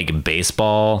way that like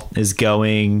baseball is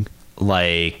going,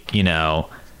 baseball's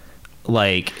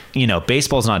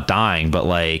not dying, but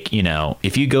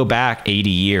if you go back 80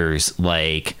 years,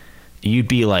 you'd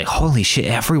be like, holy shit,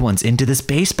 everyone's into this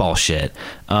baseball shit.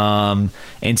 And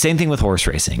same thing with horse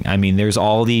racing. I mean, there's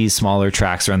all these smaller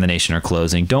tracks around the nation are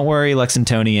closing. Don't worry,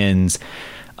 Lexingtonians.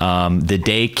 The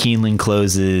day Keeneland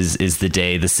closes is the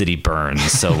day the city burns.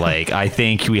 So I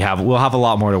think we'll have a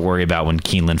lot more to worry about when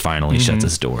Keeneland finally shuts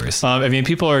its doors. I mean,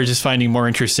 people are just finding more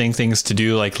interesting things to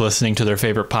do, like listening to their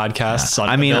favorite podcasts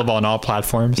available on all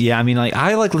platforms. Yeah, I mean,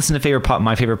 I like listening to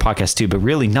my favorite podcast too, but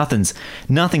really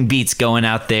nothing beats going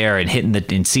out there and hitting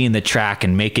and seeing the track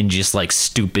and making just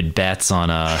stupid bets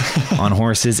on on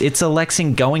horses. It's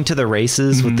Lexington going to the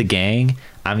races with the gang.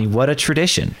 I mean, what a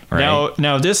tradition, right?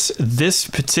 Now this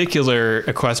particular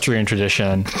equestrian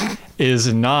tradition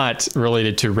is not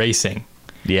related to racing.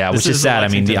 Yeah, This which is is the sad. I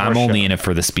mean, Lexington I'm Horse only Show. in it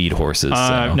for the speed horses.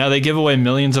 So. Now they give away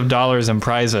millions of dollars in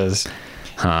prizes.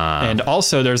 And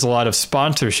also there's a lot of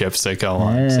sponsorships that go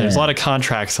on. So there's a lot of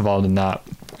contracts involved in that.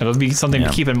 It'll be something to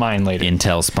keep in mind later.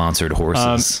 Intel sponsored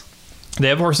horses. They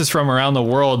have horses from around the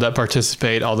world that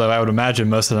participate, although I would imagine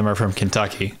most of them are from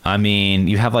Kentucky. I mean,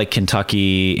 you have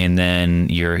Kentucky, and then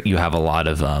you have a lot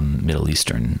of Middle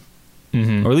Eastern,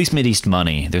 or at least Mideast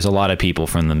money. There's a lot of people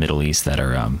from the Middle East that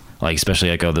are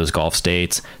especially those Gulf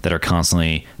states that are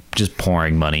constantly just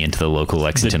pouring money into the local The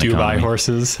Lexington Dubai economy.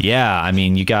 horses. Yeah, I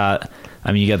mean, you got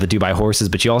I mean, you got the Dubai horses,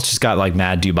 but you also just got like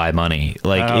mad Dubai money.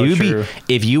 Like Oh, it would true.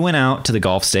 be, if you went out to the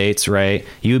Gulf states, right,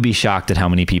 you would be shocked at how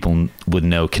many people would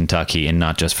know Kentucky and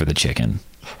not just for the chicken.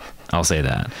 I'll say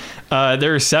that.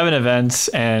 There are 7 events,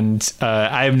 and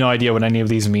I have no idea what any of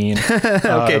these mean.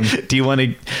 Okay. Do you want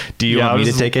me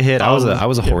to take a hit? I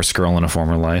was a horse girl in a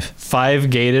former life. 5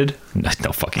 gated, No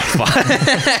fucking fuck.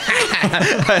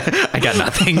 I got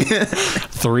nothing.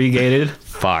 3 gated,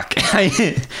 Fuck.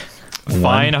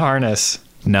 fine harness,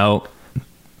 No.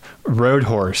 road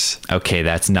horse, Okay,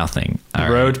 that's nothing. All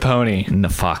right. road pony, No,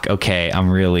 fuck. Okay, I'm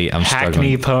hackney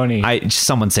struggling. pony,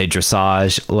 Someone say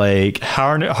dressage. Like,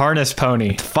 harness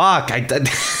pony. fuck.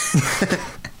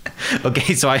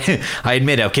 Okay, so I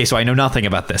admit it. Okay, so I know nothing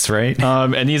about this, right?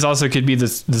 And these also could be the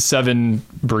 7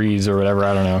 breeds or whatever.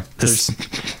 I don't know.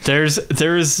 There's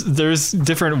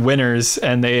different winners,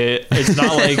 and it's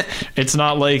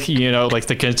not like like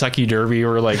the Kentucky Derby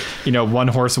or like one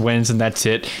horse wins and that's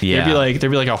it. Yeah. There'd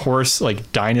be like a horse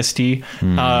like dynasty,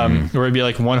 where it'd be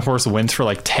like one horse wins for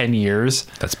like 10 years.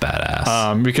 That's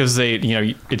badass. Because they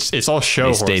it's all show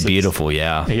They stay horses. beautiful,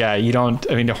 yeah. Yeah,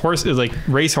 the horse is like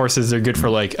race horses. They're good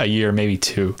for like a year, maybe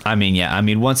 2. I mean, yeah. I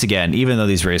mean, once again, even though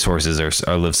these race horses are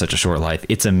live such a short life,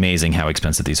 it's amazing how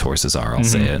expensive these horses are. I'll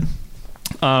say it.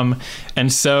 And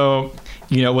so,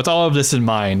 with all of this in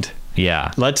mind,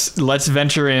 Yeah. let's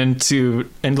venture into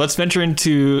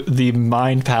the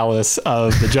mind palace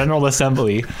of the General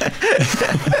Assembly.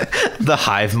 The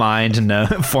hive mind,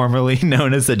 formerly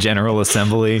known as the General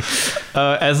Assembly.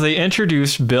 As they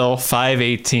introduced Bill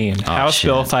 518, House shit.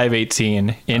 Bill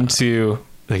 518, into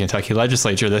the Kentucky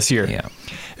legislature this year. Yeah.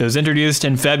 It was introduced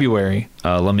in February.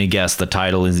 Let me guess. The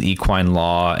title is Equine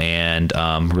Law and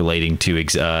relating to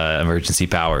emergency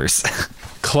powers.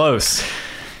 Close.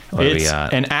 What do we It's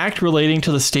got? an act relating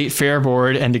to the State Fair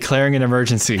Board and declaring an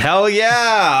emergency. Hell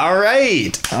yeah! All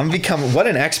right. What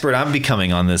an expert I'm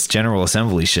becoming on this General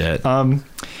Assembly shit.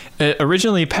 It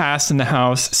originally passed in the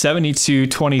House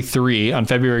 72-23 on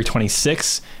February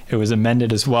 26. It was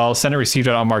amended as well. Senate received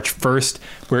it on March 1st,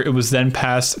 where it was then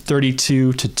passed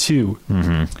 32-2.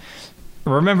 Mm-hmm.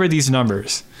 Remember these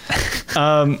numbers.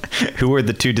 Who were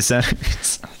the 2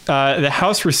 dissenters? The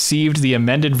House received the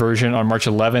amended version on March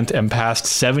 11th and passed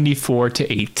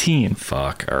 74-18.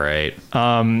 Fuck. All right.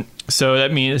 So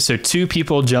that means 2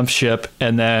 people jumped ship,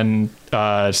 and then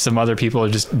some other people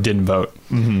just didn't vote.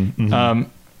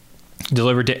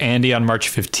 Delivered to Andy on March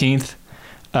 15th.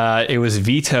 It was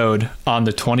vetoed on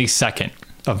the 22nd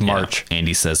of March. Yeah.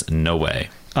 Andy says no way.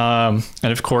 And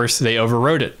of course, they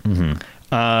overrode it.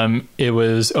 It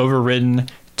was overridden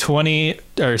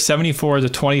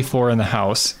 74-24 in the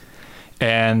House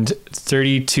and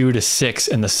 32-6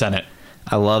 in the Senate.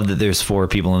 I love that there's 4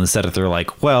 people in the Senate. They're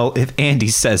like, well, if Andy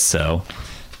says so.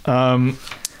 And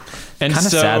Kind of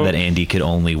so, sad that Andy could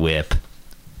only whip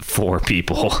 4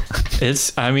 people.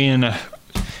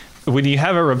 When you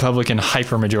have a Republican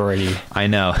hypermajority. I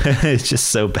know. It's just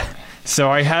so bad.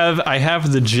 So I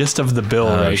have the gist of the bill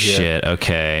right here. Shit.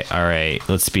 Okay. All right.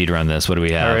 Let's speed run this. What do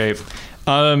we have? All right.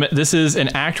 This is an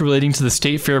act relating to the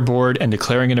State Fair Board and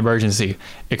declaring an emergency.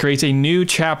 It creates a new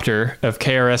chapter of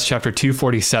KRS Chapter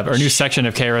 247, or new section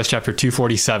of KRS Chapter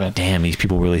 247. Damn, these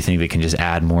people really think they can just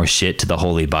add more shit to the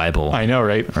Holy Bible. I know,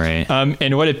 right? Right.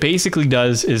 And what it basically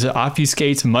does is it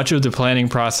obfuscates much of the planning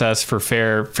process for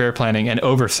fair planning and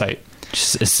oversight.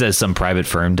 Just, it says some private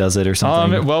firm does it or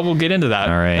something. Well, we'll get into that.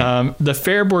 All right. The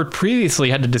Fair Board previously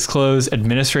had to disclose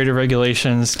administrative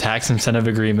regulations, tax incentive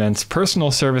agreements,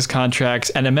 personal service contracts,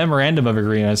 and a memorandum of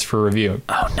agreements for review.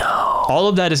 Oh, no. All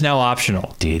of that is now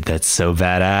optional. Dude, that's so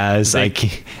badass.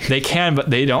 They can, but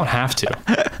they don't have to.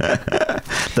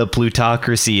 The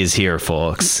plutocracy is here,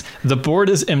 folks. The board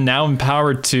is now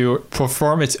empowered to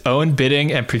perform its own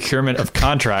bidding and procurement of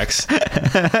contracts,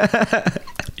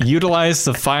 utilize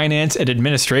the finance and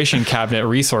administration cabinet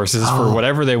resources for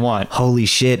whatever they want. Holy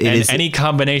shit. And any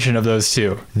combination of those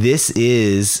two. This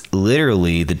is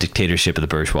literally the dictatorship of the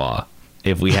bourgeois,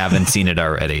 if we haven't seen it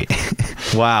already.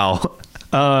 Wow.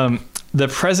 The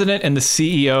president and the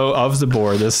CEO of the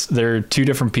board, they're 2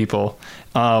 different people,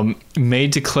 may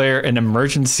declare an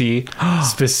emergency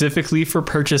specifically for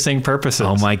purchasing purposes.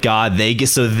 Oh my God. They get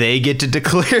to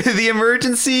declare the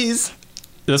emergencies.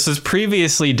 This was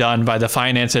previously done by the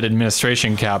finance and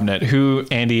administration cabinet, who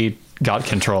Andy got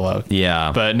control of.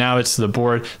 Yeah. But now it's the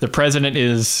board. The president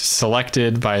is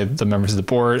selected by the members of the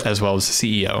board as well as the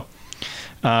CEO.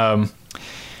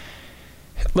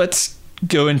 Let's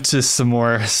go into some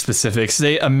more specifics.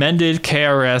 They amended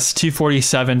KRS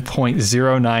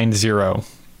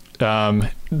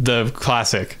 247.090, the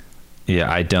classic.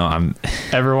 Yeah,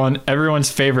 everyone's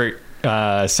Everyone's favorite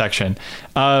section.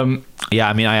 Yeah,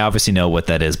 I mean, I obviously know what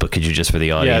that is, but could you just for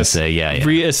the audience say,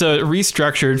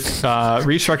 restructured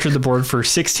the board for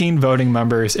 16 voting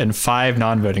members and 5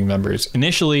 non-voting members.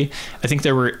 Initially, I think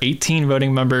there were 18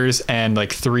 voting members and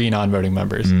like 3 non-voting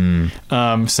members.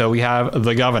 So we have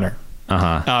the governor.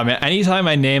 Anytime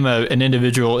I name an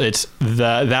individual, it's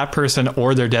that person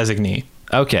or their designee.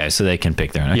 Okay, so they can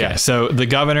pick their own. Okay. Yeah, so the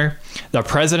governor, the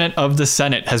president of the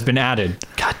Senate has been added.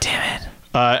 God damn it.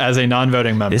 As a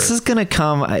non-voting member. This is gonna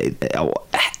come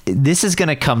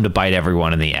to bite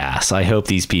everyone in the ass. I hope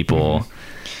these people.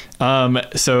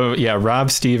 So yeah, Rob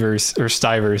Stivers.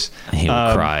 He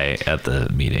will cry at the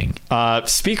meeting.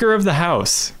 Speaker of the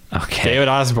House. Okay. David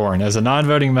Osborne as a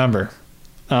non-voting member.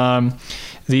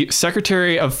 The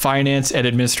Secretary of Finance and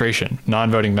Administration,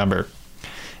 non-voting member.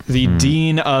 The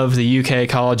Dean of the UK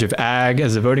College of Ag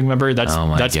as a voting member. That's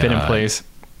been in place.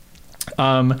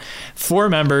 4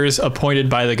 members appointed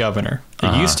by the governor.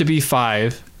 It used to be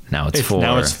 5. Now it's 4.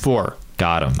 Now it's 4.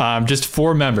 Got him. Just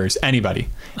 4 members. Anybody.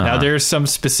 Now there's some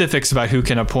specifics about who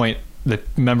can appoint the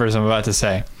members I'm about to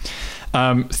say.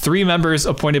 3 members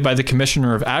appointed by the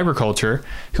Commissioner of Agriculture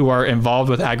who are involved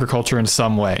with agriculture in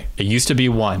some way. It used to be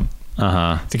 1.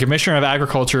 The Commissioner of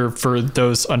Agriculture, for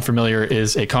those unfamiliar,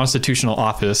 is a constitutional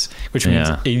office, which means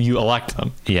you elect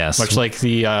them. Yes. Much like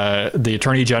the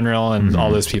Attorney General and all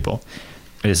those people.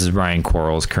 This is Ryan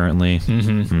Quarles currently.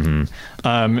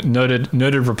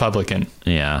 Noted Republican.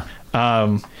 Yeah.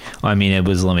 I mean, it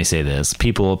was, let me say this.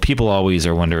 People always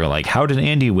are wondering, like, how did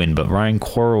Andy win? But Ryan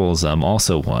Quarles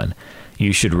also won.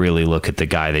 You should really look at the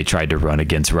guy they tried to run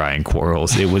against Ryan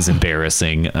Quarles. It was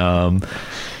embarrassing.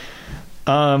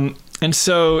 And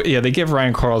so, yeah, they give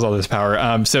Ryan Quarles all this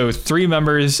power. So 3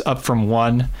 members up from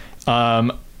 1.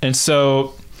 And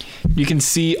so you can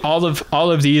see all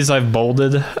of these I've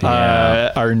bolded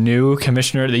are new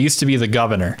commissioner. They used to be the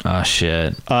governor. Oh,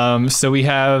 shit. So we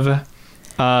have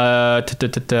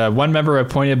 1 member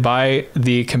appointed by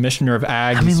the Commissioner of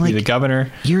Ag, used to be the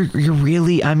governor. You're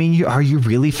really, I mean, are you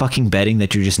really fucking betting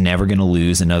that you're just never going to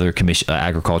lose another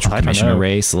agricultural commissioner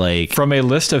race? Like, from a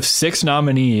list of 6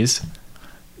 nominees,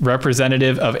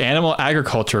 representative of animal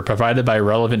agriculture provided by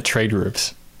relevant trade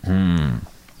groups. Who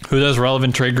those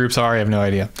relevant trade groups are, I have no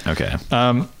idea. Okay.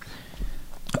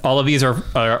 All of these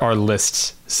are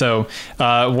lists. So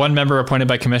 1 member appointed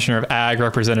by Commissioner of Ag,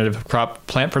 representative of crop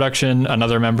plant production.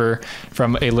 Another member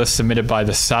from a list submitted by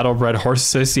the Saddlebred Horse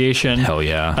Association. Hell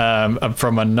yeah.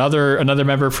 From another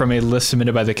member from a list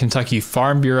submitted by the Kentucky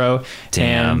Farm Bureau.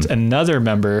 Damn. And another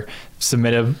member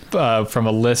submitted from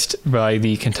a list by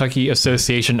the Kentucky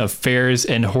Association of Fairs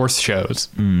and Horse Shows.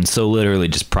 So literally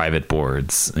just private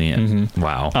boards. Yeah.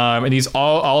 Wow. And these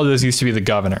all of those used to be the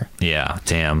governor. Yeah.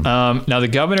 Damn. Now the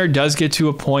governor does get to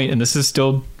appoint, and this is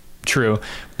still true,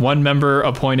 1 member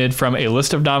appointed from a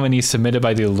list of nominees submitted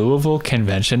by the Louisville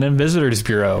Convention and Visitors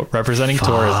Bureau representing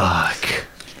tourism.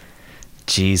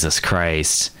 Jesus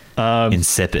Christ.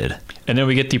 Insipid. And then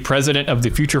we get the president of the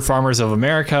Future Farmers of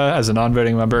America as a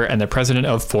non-voting member, and the president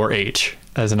of 4-H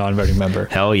as a non-voting member.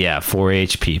 Hell yeah,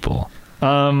 4-H people.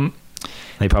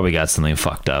 They probably got something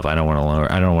fucked up. I don't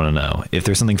want to know. If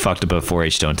there's something fucked up at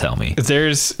 4-H, don't tell me.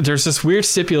 There's this weird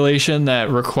stipulation that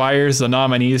requires the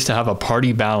nominees to have a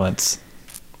party balance.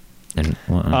 And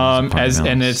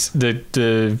it's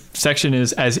the section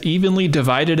is as evenly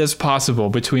divided as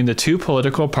possible between the 2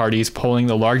 political parties polling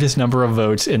the largest number of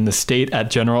votes in the state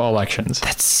at general elections.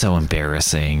 That's so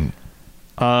embarrassing.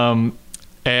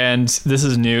 And this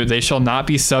is new. They shall not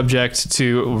be subject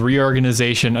to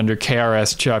reorganization under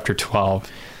KRS Chapter 12.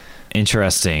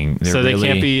 Interesting. They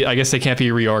can't be. I guess they can't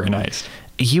be reorganized.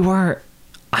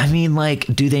 I mean, like,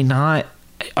 do they not?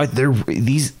 Are there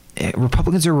these?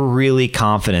 Republicans are really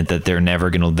confident that they're not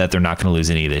going to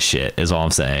lose any of this shit. Is all I'm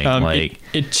saying.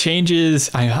 It changes.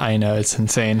 I know it's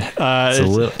insane.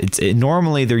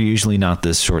 Normally they're usually not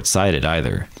this short-sighted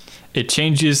either. It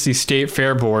changes the state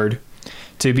fair board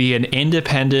to be an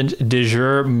independent de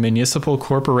jure municipal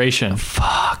corporation.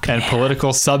 And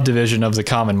political subdivision of the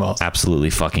Commonwealth. Absolutely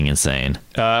fucking insane.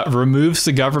 Removes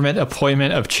the government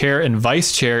appointment of chair and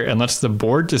vice chair and lets the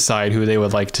board decide who they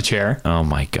would like to chair. Oh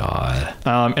my God.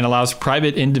 And allows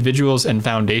private individuals and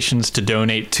foundations to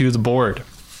donate to the board.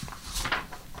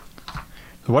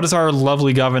 What has our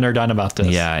lovely governor done about this?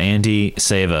 Yeah, Andy,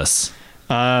 save us.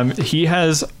 He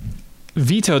has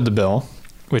vetoed the bill,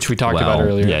 which we talked about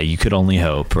earlier. Yeah, you could only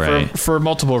hope, right? For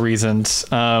multiple reasons.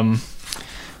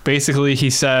 Basically,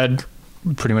 he said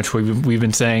pretty much what we've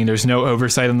been saying. There's no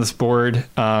oversight on this board.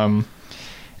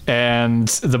 And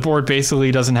the board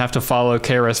basically doesn't have to follow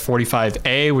KRS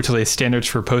 45A, which lays standards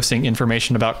for posting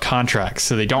information about contracts.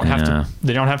 So they don't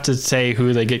have to say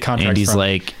who they get contracts Andy's from.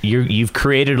 like, you've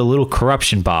created a little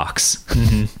corruption box.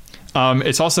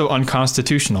 It's also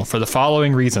unconstitutional for the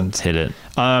following reasons. Hit it.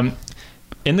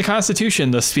 In the Constitution,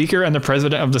 the Speaker and the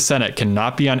President of the Senate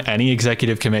cannot be on any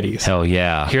executive committees. Hell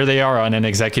yeah. Here they are on an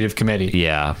executive committee.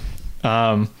 Yeah.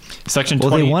 Section 20.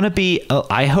 Well, they want to be.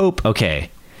 I hope. Okay.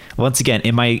 Once again,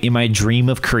 in my dream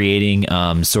of creating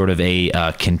sort of a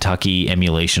Kentucky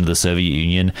emulation of the Soviet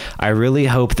Union, I really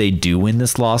hope they do win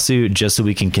this lawsuit, just so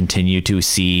we can continue to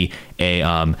see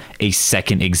a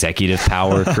second executive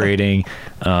power creating.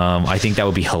 I think that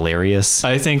would be hilarious.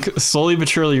 I think slowly but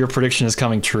surely your prediction is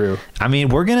coming true. I mean,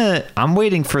 I'm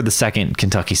waiting for the second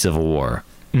Kentucky Civil War.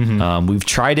 We've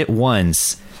tried it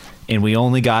once, and we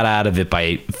only got out of it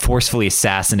by forcefully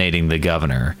assassinating the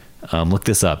governor. Look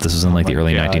this up. This was in the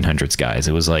early 1900s, guys.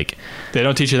 It was like they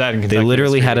don't teach you that in Kentucky. They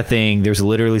literally had a thing. There's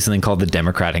literally something called the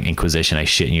Democratic Inquisition. I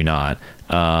shit you not.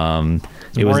 It more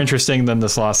was interesting than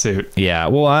this lawsuit. Yeah.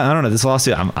 Well, I don't know. This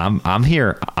lawsuit. I'm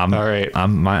here. All right.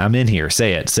 I'm in here.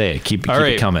 Say it. Keep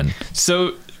it coming.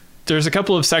 So there's a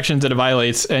couple of sections that it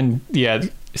violates, and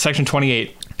section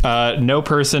 28. No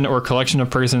person or collection of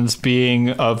persons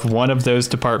being of one of those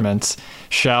departments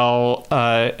shall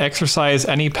exercise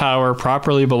any power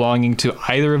properly belonging to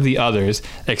either of the others,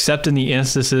 except in the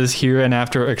instances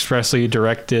hereinafter expressly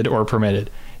directed or permitted.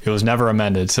 It was never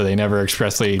amended, so they never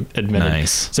expressly admitted.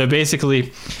 Nice. So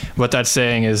basically, what that's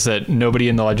saying is that nobody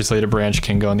in the legislative branch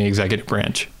can go in the executive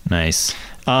branch. Nice.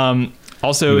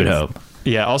 Also, you would hope.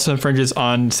 Yeah, also infringes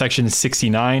on Section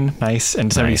 69,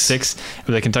 and 76 of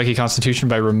the Kentucky Constitution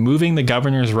by removing the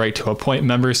governor's right to appoint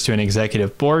members to an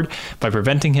executive board by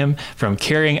preventing him from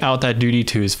carrying out that duty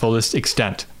to his fullest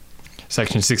extent.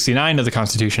 Section 69 of the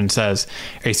Constitution says,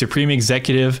 the supreme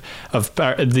executive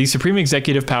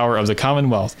power of the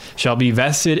Commonwealth shall be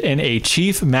vested in a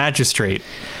chief magistrate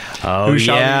who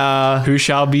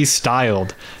shall be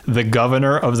styled the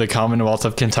governor of the Commonwealth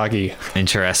of Kentucky.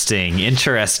 Interesting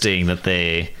that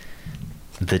the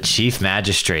chief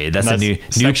magistrate. That's a new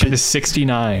section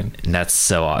 69.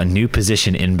 That's a new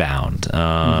position inbound.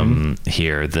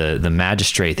 Here, the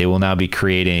magistrate. They will now be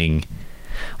creating.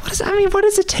 What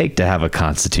does it take to have a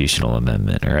constitutional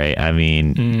amendment? Right. I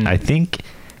mean, I think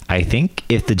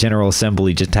if the General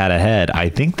Assembly just had a head, I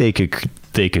think they could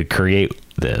create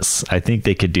this. I think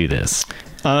they could do this.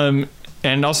 And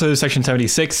also Section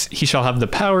 76, he shall have the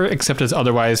power, except as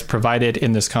otherwise provided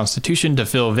in this Constitution, to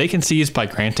fill vacancies by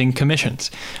granting commissions,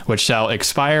 which shall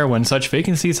expire when such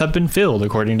vacancies have been filled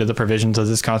according to the provisions of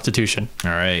this Constitution.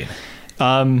 All right.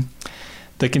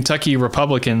 The Kentucky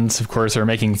Republicans, of course, are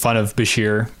making fun of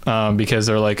Beshear because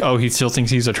they're like, oh, he still thinks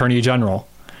he's Attorney General,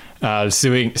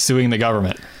 suing the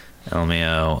government.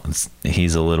 LMAO,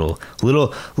 he's a little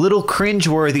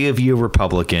cringeworthy of you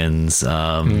Republicans.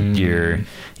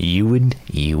 You would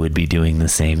be doing the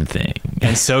same thing,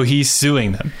 and so he's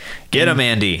suing them. Get him,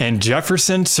 Andy. And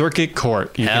Jefferson Circuit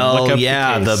Court. You Hell can look up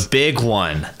yeah, the big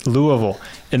one, Louisville.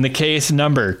 In the case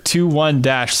number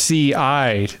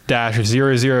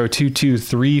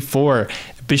 21-CI-002234.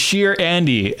 Beshear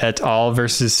Andy et al.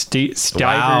 Versus Stivers.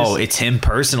 Wow, it's him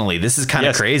personally. This is kind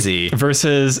of crazy.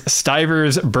 Versus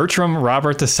Stivers Bertram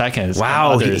Robert II.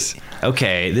 Wow.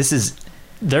 Okay, this is...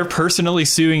 They're personally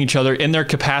suing each other in their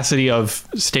capacity of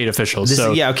state officials.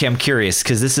 I'm curious,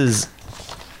 because this is...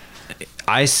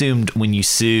 I assumed when you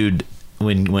sued...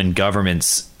 When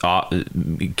governments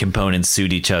components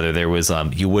sued each other, there was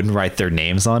you wouldn't write their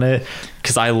names on it,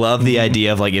 because I love the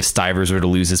idea of if Stivers were to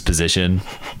lose his position...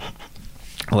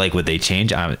 would they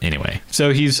change? Anyway. So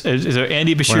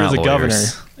Andy Beshear, the governor,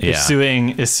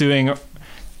 is suing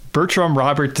Bertram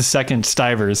Robert II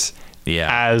Stivers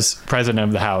as president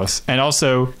of the House, and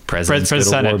also president of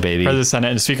the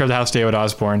Senate, and Speaker of the House David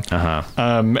Osborne.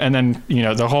 And then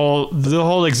the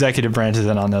whole executive branch is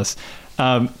in on this.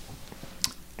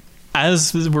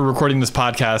 As we're recording this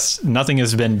podcast, nothing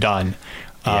has been done.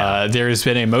 There's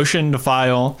been a motion to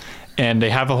file. And they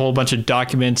have a whole bunch of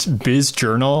documents. Biz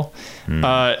Journal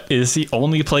is the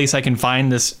only place I can find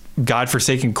this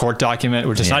godforsaken court document,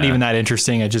 which is not even that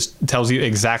interesting. It just tells you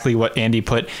exactly what Andy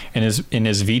put in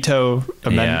his veto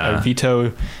amendment,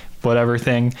 veto whatever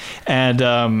thing,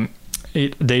 and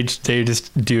they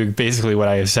just do basically what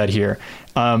I have said here.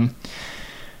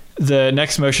 The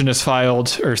next motion is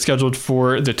filed or scheduled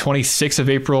for the 26th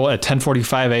of April at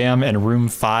 10:45 a.m. in room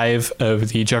 5 of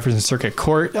the Jefferson Circuit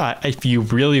Court. If you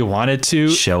really wanted to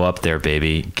show up there,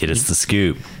 baby, get us the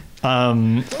scoop. Call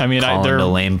into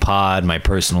Lame Pod. My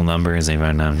personal number is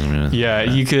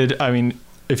you could.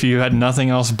 if you had nothing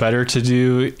else better to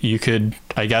do, you could,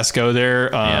 I guess, go there.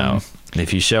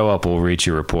 If you show up, we'll reach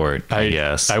your report. I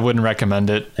guess I wouldn't recommend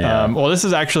it. Yeah. Well, this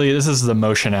is the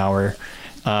motion hour.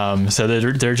 So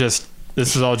they're just,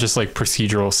 this is all just like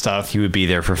procedural stuff. You would be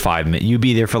there for 5 minutes. You'd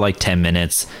be there for like 10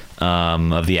 minutes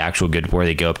of the actual good, where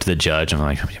they go up to the judge. I'm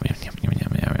like,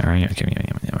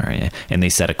 and they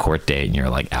set a court date, and you're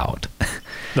like out.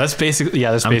 That's basically,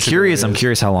 yeah. That's I'm basically curious. I'm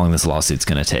curious how long this lawsuit's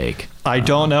going to take. I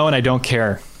don't know, and I don't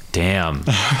care. Damn.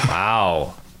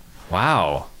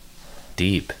 Wow.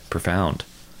 Deep, profound.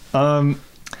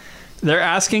 They're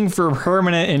asking for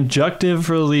permanent injunctive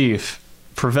relief,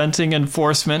 preventing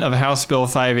enforcement of House Bill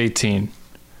 518.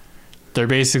 They're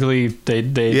basically they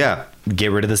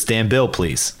get rid of this damn bill,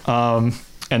 please.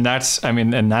 And that's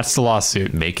the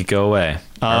lawsuit. Make it go away.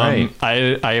 All right.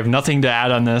 I have nothing to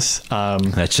add on this.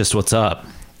 That's just what's up.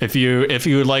 If you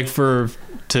would like to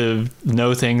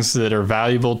know things that are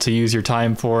valuable to use your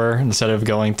time for, instead of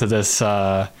going to this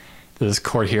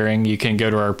court hearing, you can go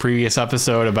to our previous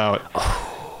episode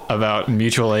about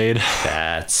mutual aid.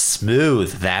 That's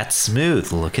smooth.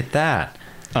 Look at that.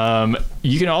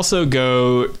 You can also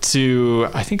go to,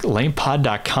 I think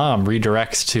lamepod.com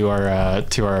redirects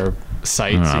to our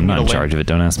site. So I'm not in charge of it.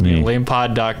 Don't ask me.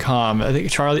 Lamepod.com. I think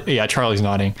Charlie's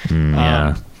nodding.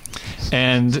 Yeah.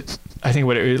 And I think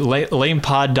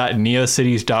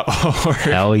lamepod.neocities.org.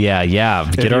 Hell yeah.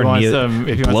 Get our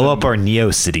blow up our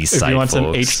NeoCities site. If you want some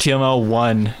folks.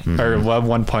 HTML1 or Web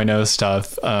 1.0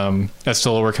 stuff, that's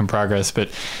still a work in progress. But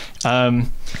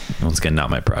once again, not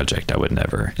my project. I would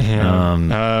never.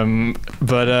 Yeah.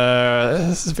 But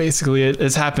this is basically it.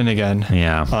 It's happened again.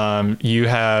 Yeah. You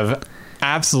have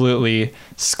absolutely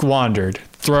squandered,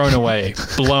 thrown away,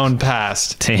 blown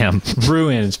past, Damn.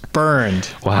 ruined, burned.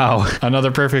 Wow.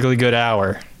 Another perfectly good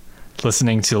hour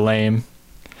listening to Lame.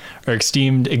 Our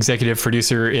esteemed executive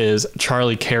producer is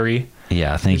Charlie Carey.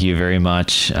 Yeah, thank you very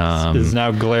much. Is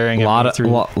now glaring a at me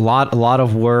lot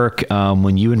of work.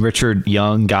 When you and Richard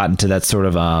Young got into that sort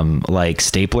of like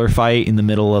stapler fight in the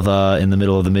middle of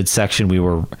the midsection, we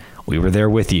were there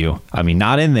with you. I mean,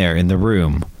 not in there in the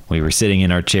room. We were sitting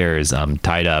in our chairs,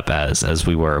 tied up as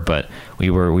we were, but we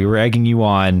were egging you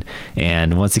on.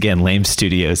 And once again, Lame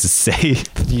Studios is safe.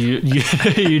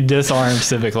 You disarmed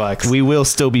Civic Lex. We will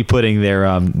still be putting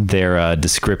their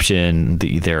description,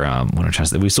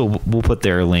 we'll put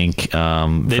their link.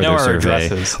 They know our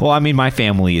addresses. Well, I mean, my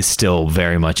family is still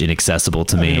very much inaccessible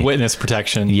to me. Witness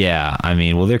protection. Yeah, I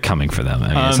mean, well, they're coming for them.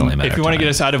 I mean, it's only a matter if you want to get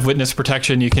us out of witness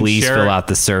protection, you can please fill out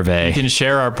the survey. You can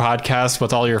share our podcast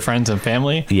with all your friends and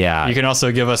family. Yeah. You can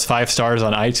also give us 5 stars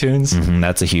on iTunes.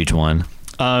 That's a huge one.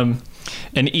 And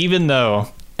even though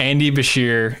Andy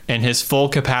Bashir, in his full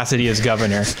capacity as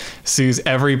governor, sues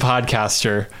every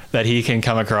podcaster that he can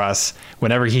come across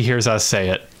whenever he hears us say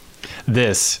it,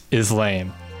 this is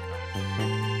Lame.